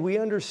understand, we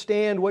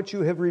understand what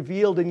You have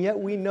revealed, and yet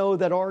we know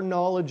that our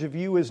knowledge of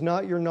You is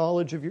not Your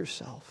knowledge of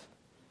Yourself.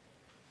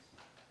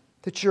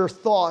 That Your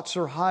thoughts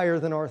are higher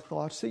than our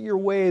thoughts, that Your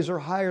ways are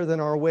higher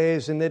than our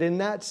ways, and that in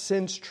that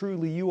sense,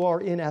 truly, You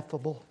are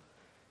ineffable,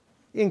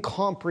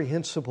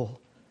 incomprehensible,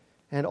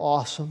 and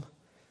awesome.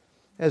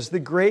 As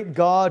the great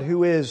God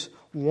who is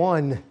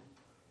one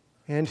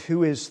and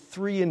who is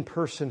three in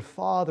person,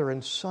 Father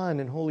and Son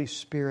and Holy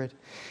Spirit.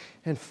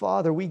 And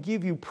Father, we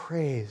give you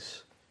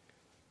praise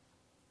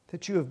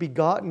that you have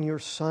begotten your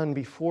Son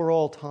before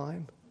all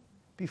time,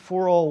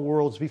 before all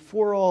worlds,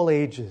 before all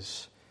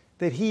ages,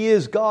 that He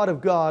is God of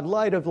God,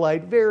 light of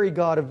light, very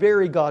God of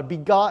very God,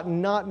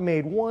 begotten, not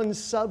made, one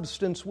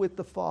substance with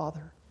the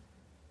Father.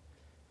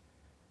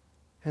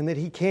 And that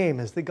He came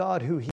as the God who He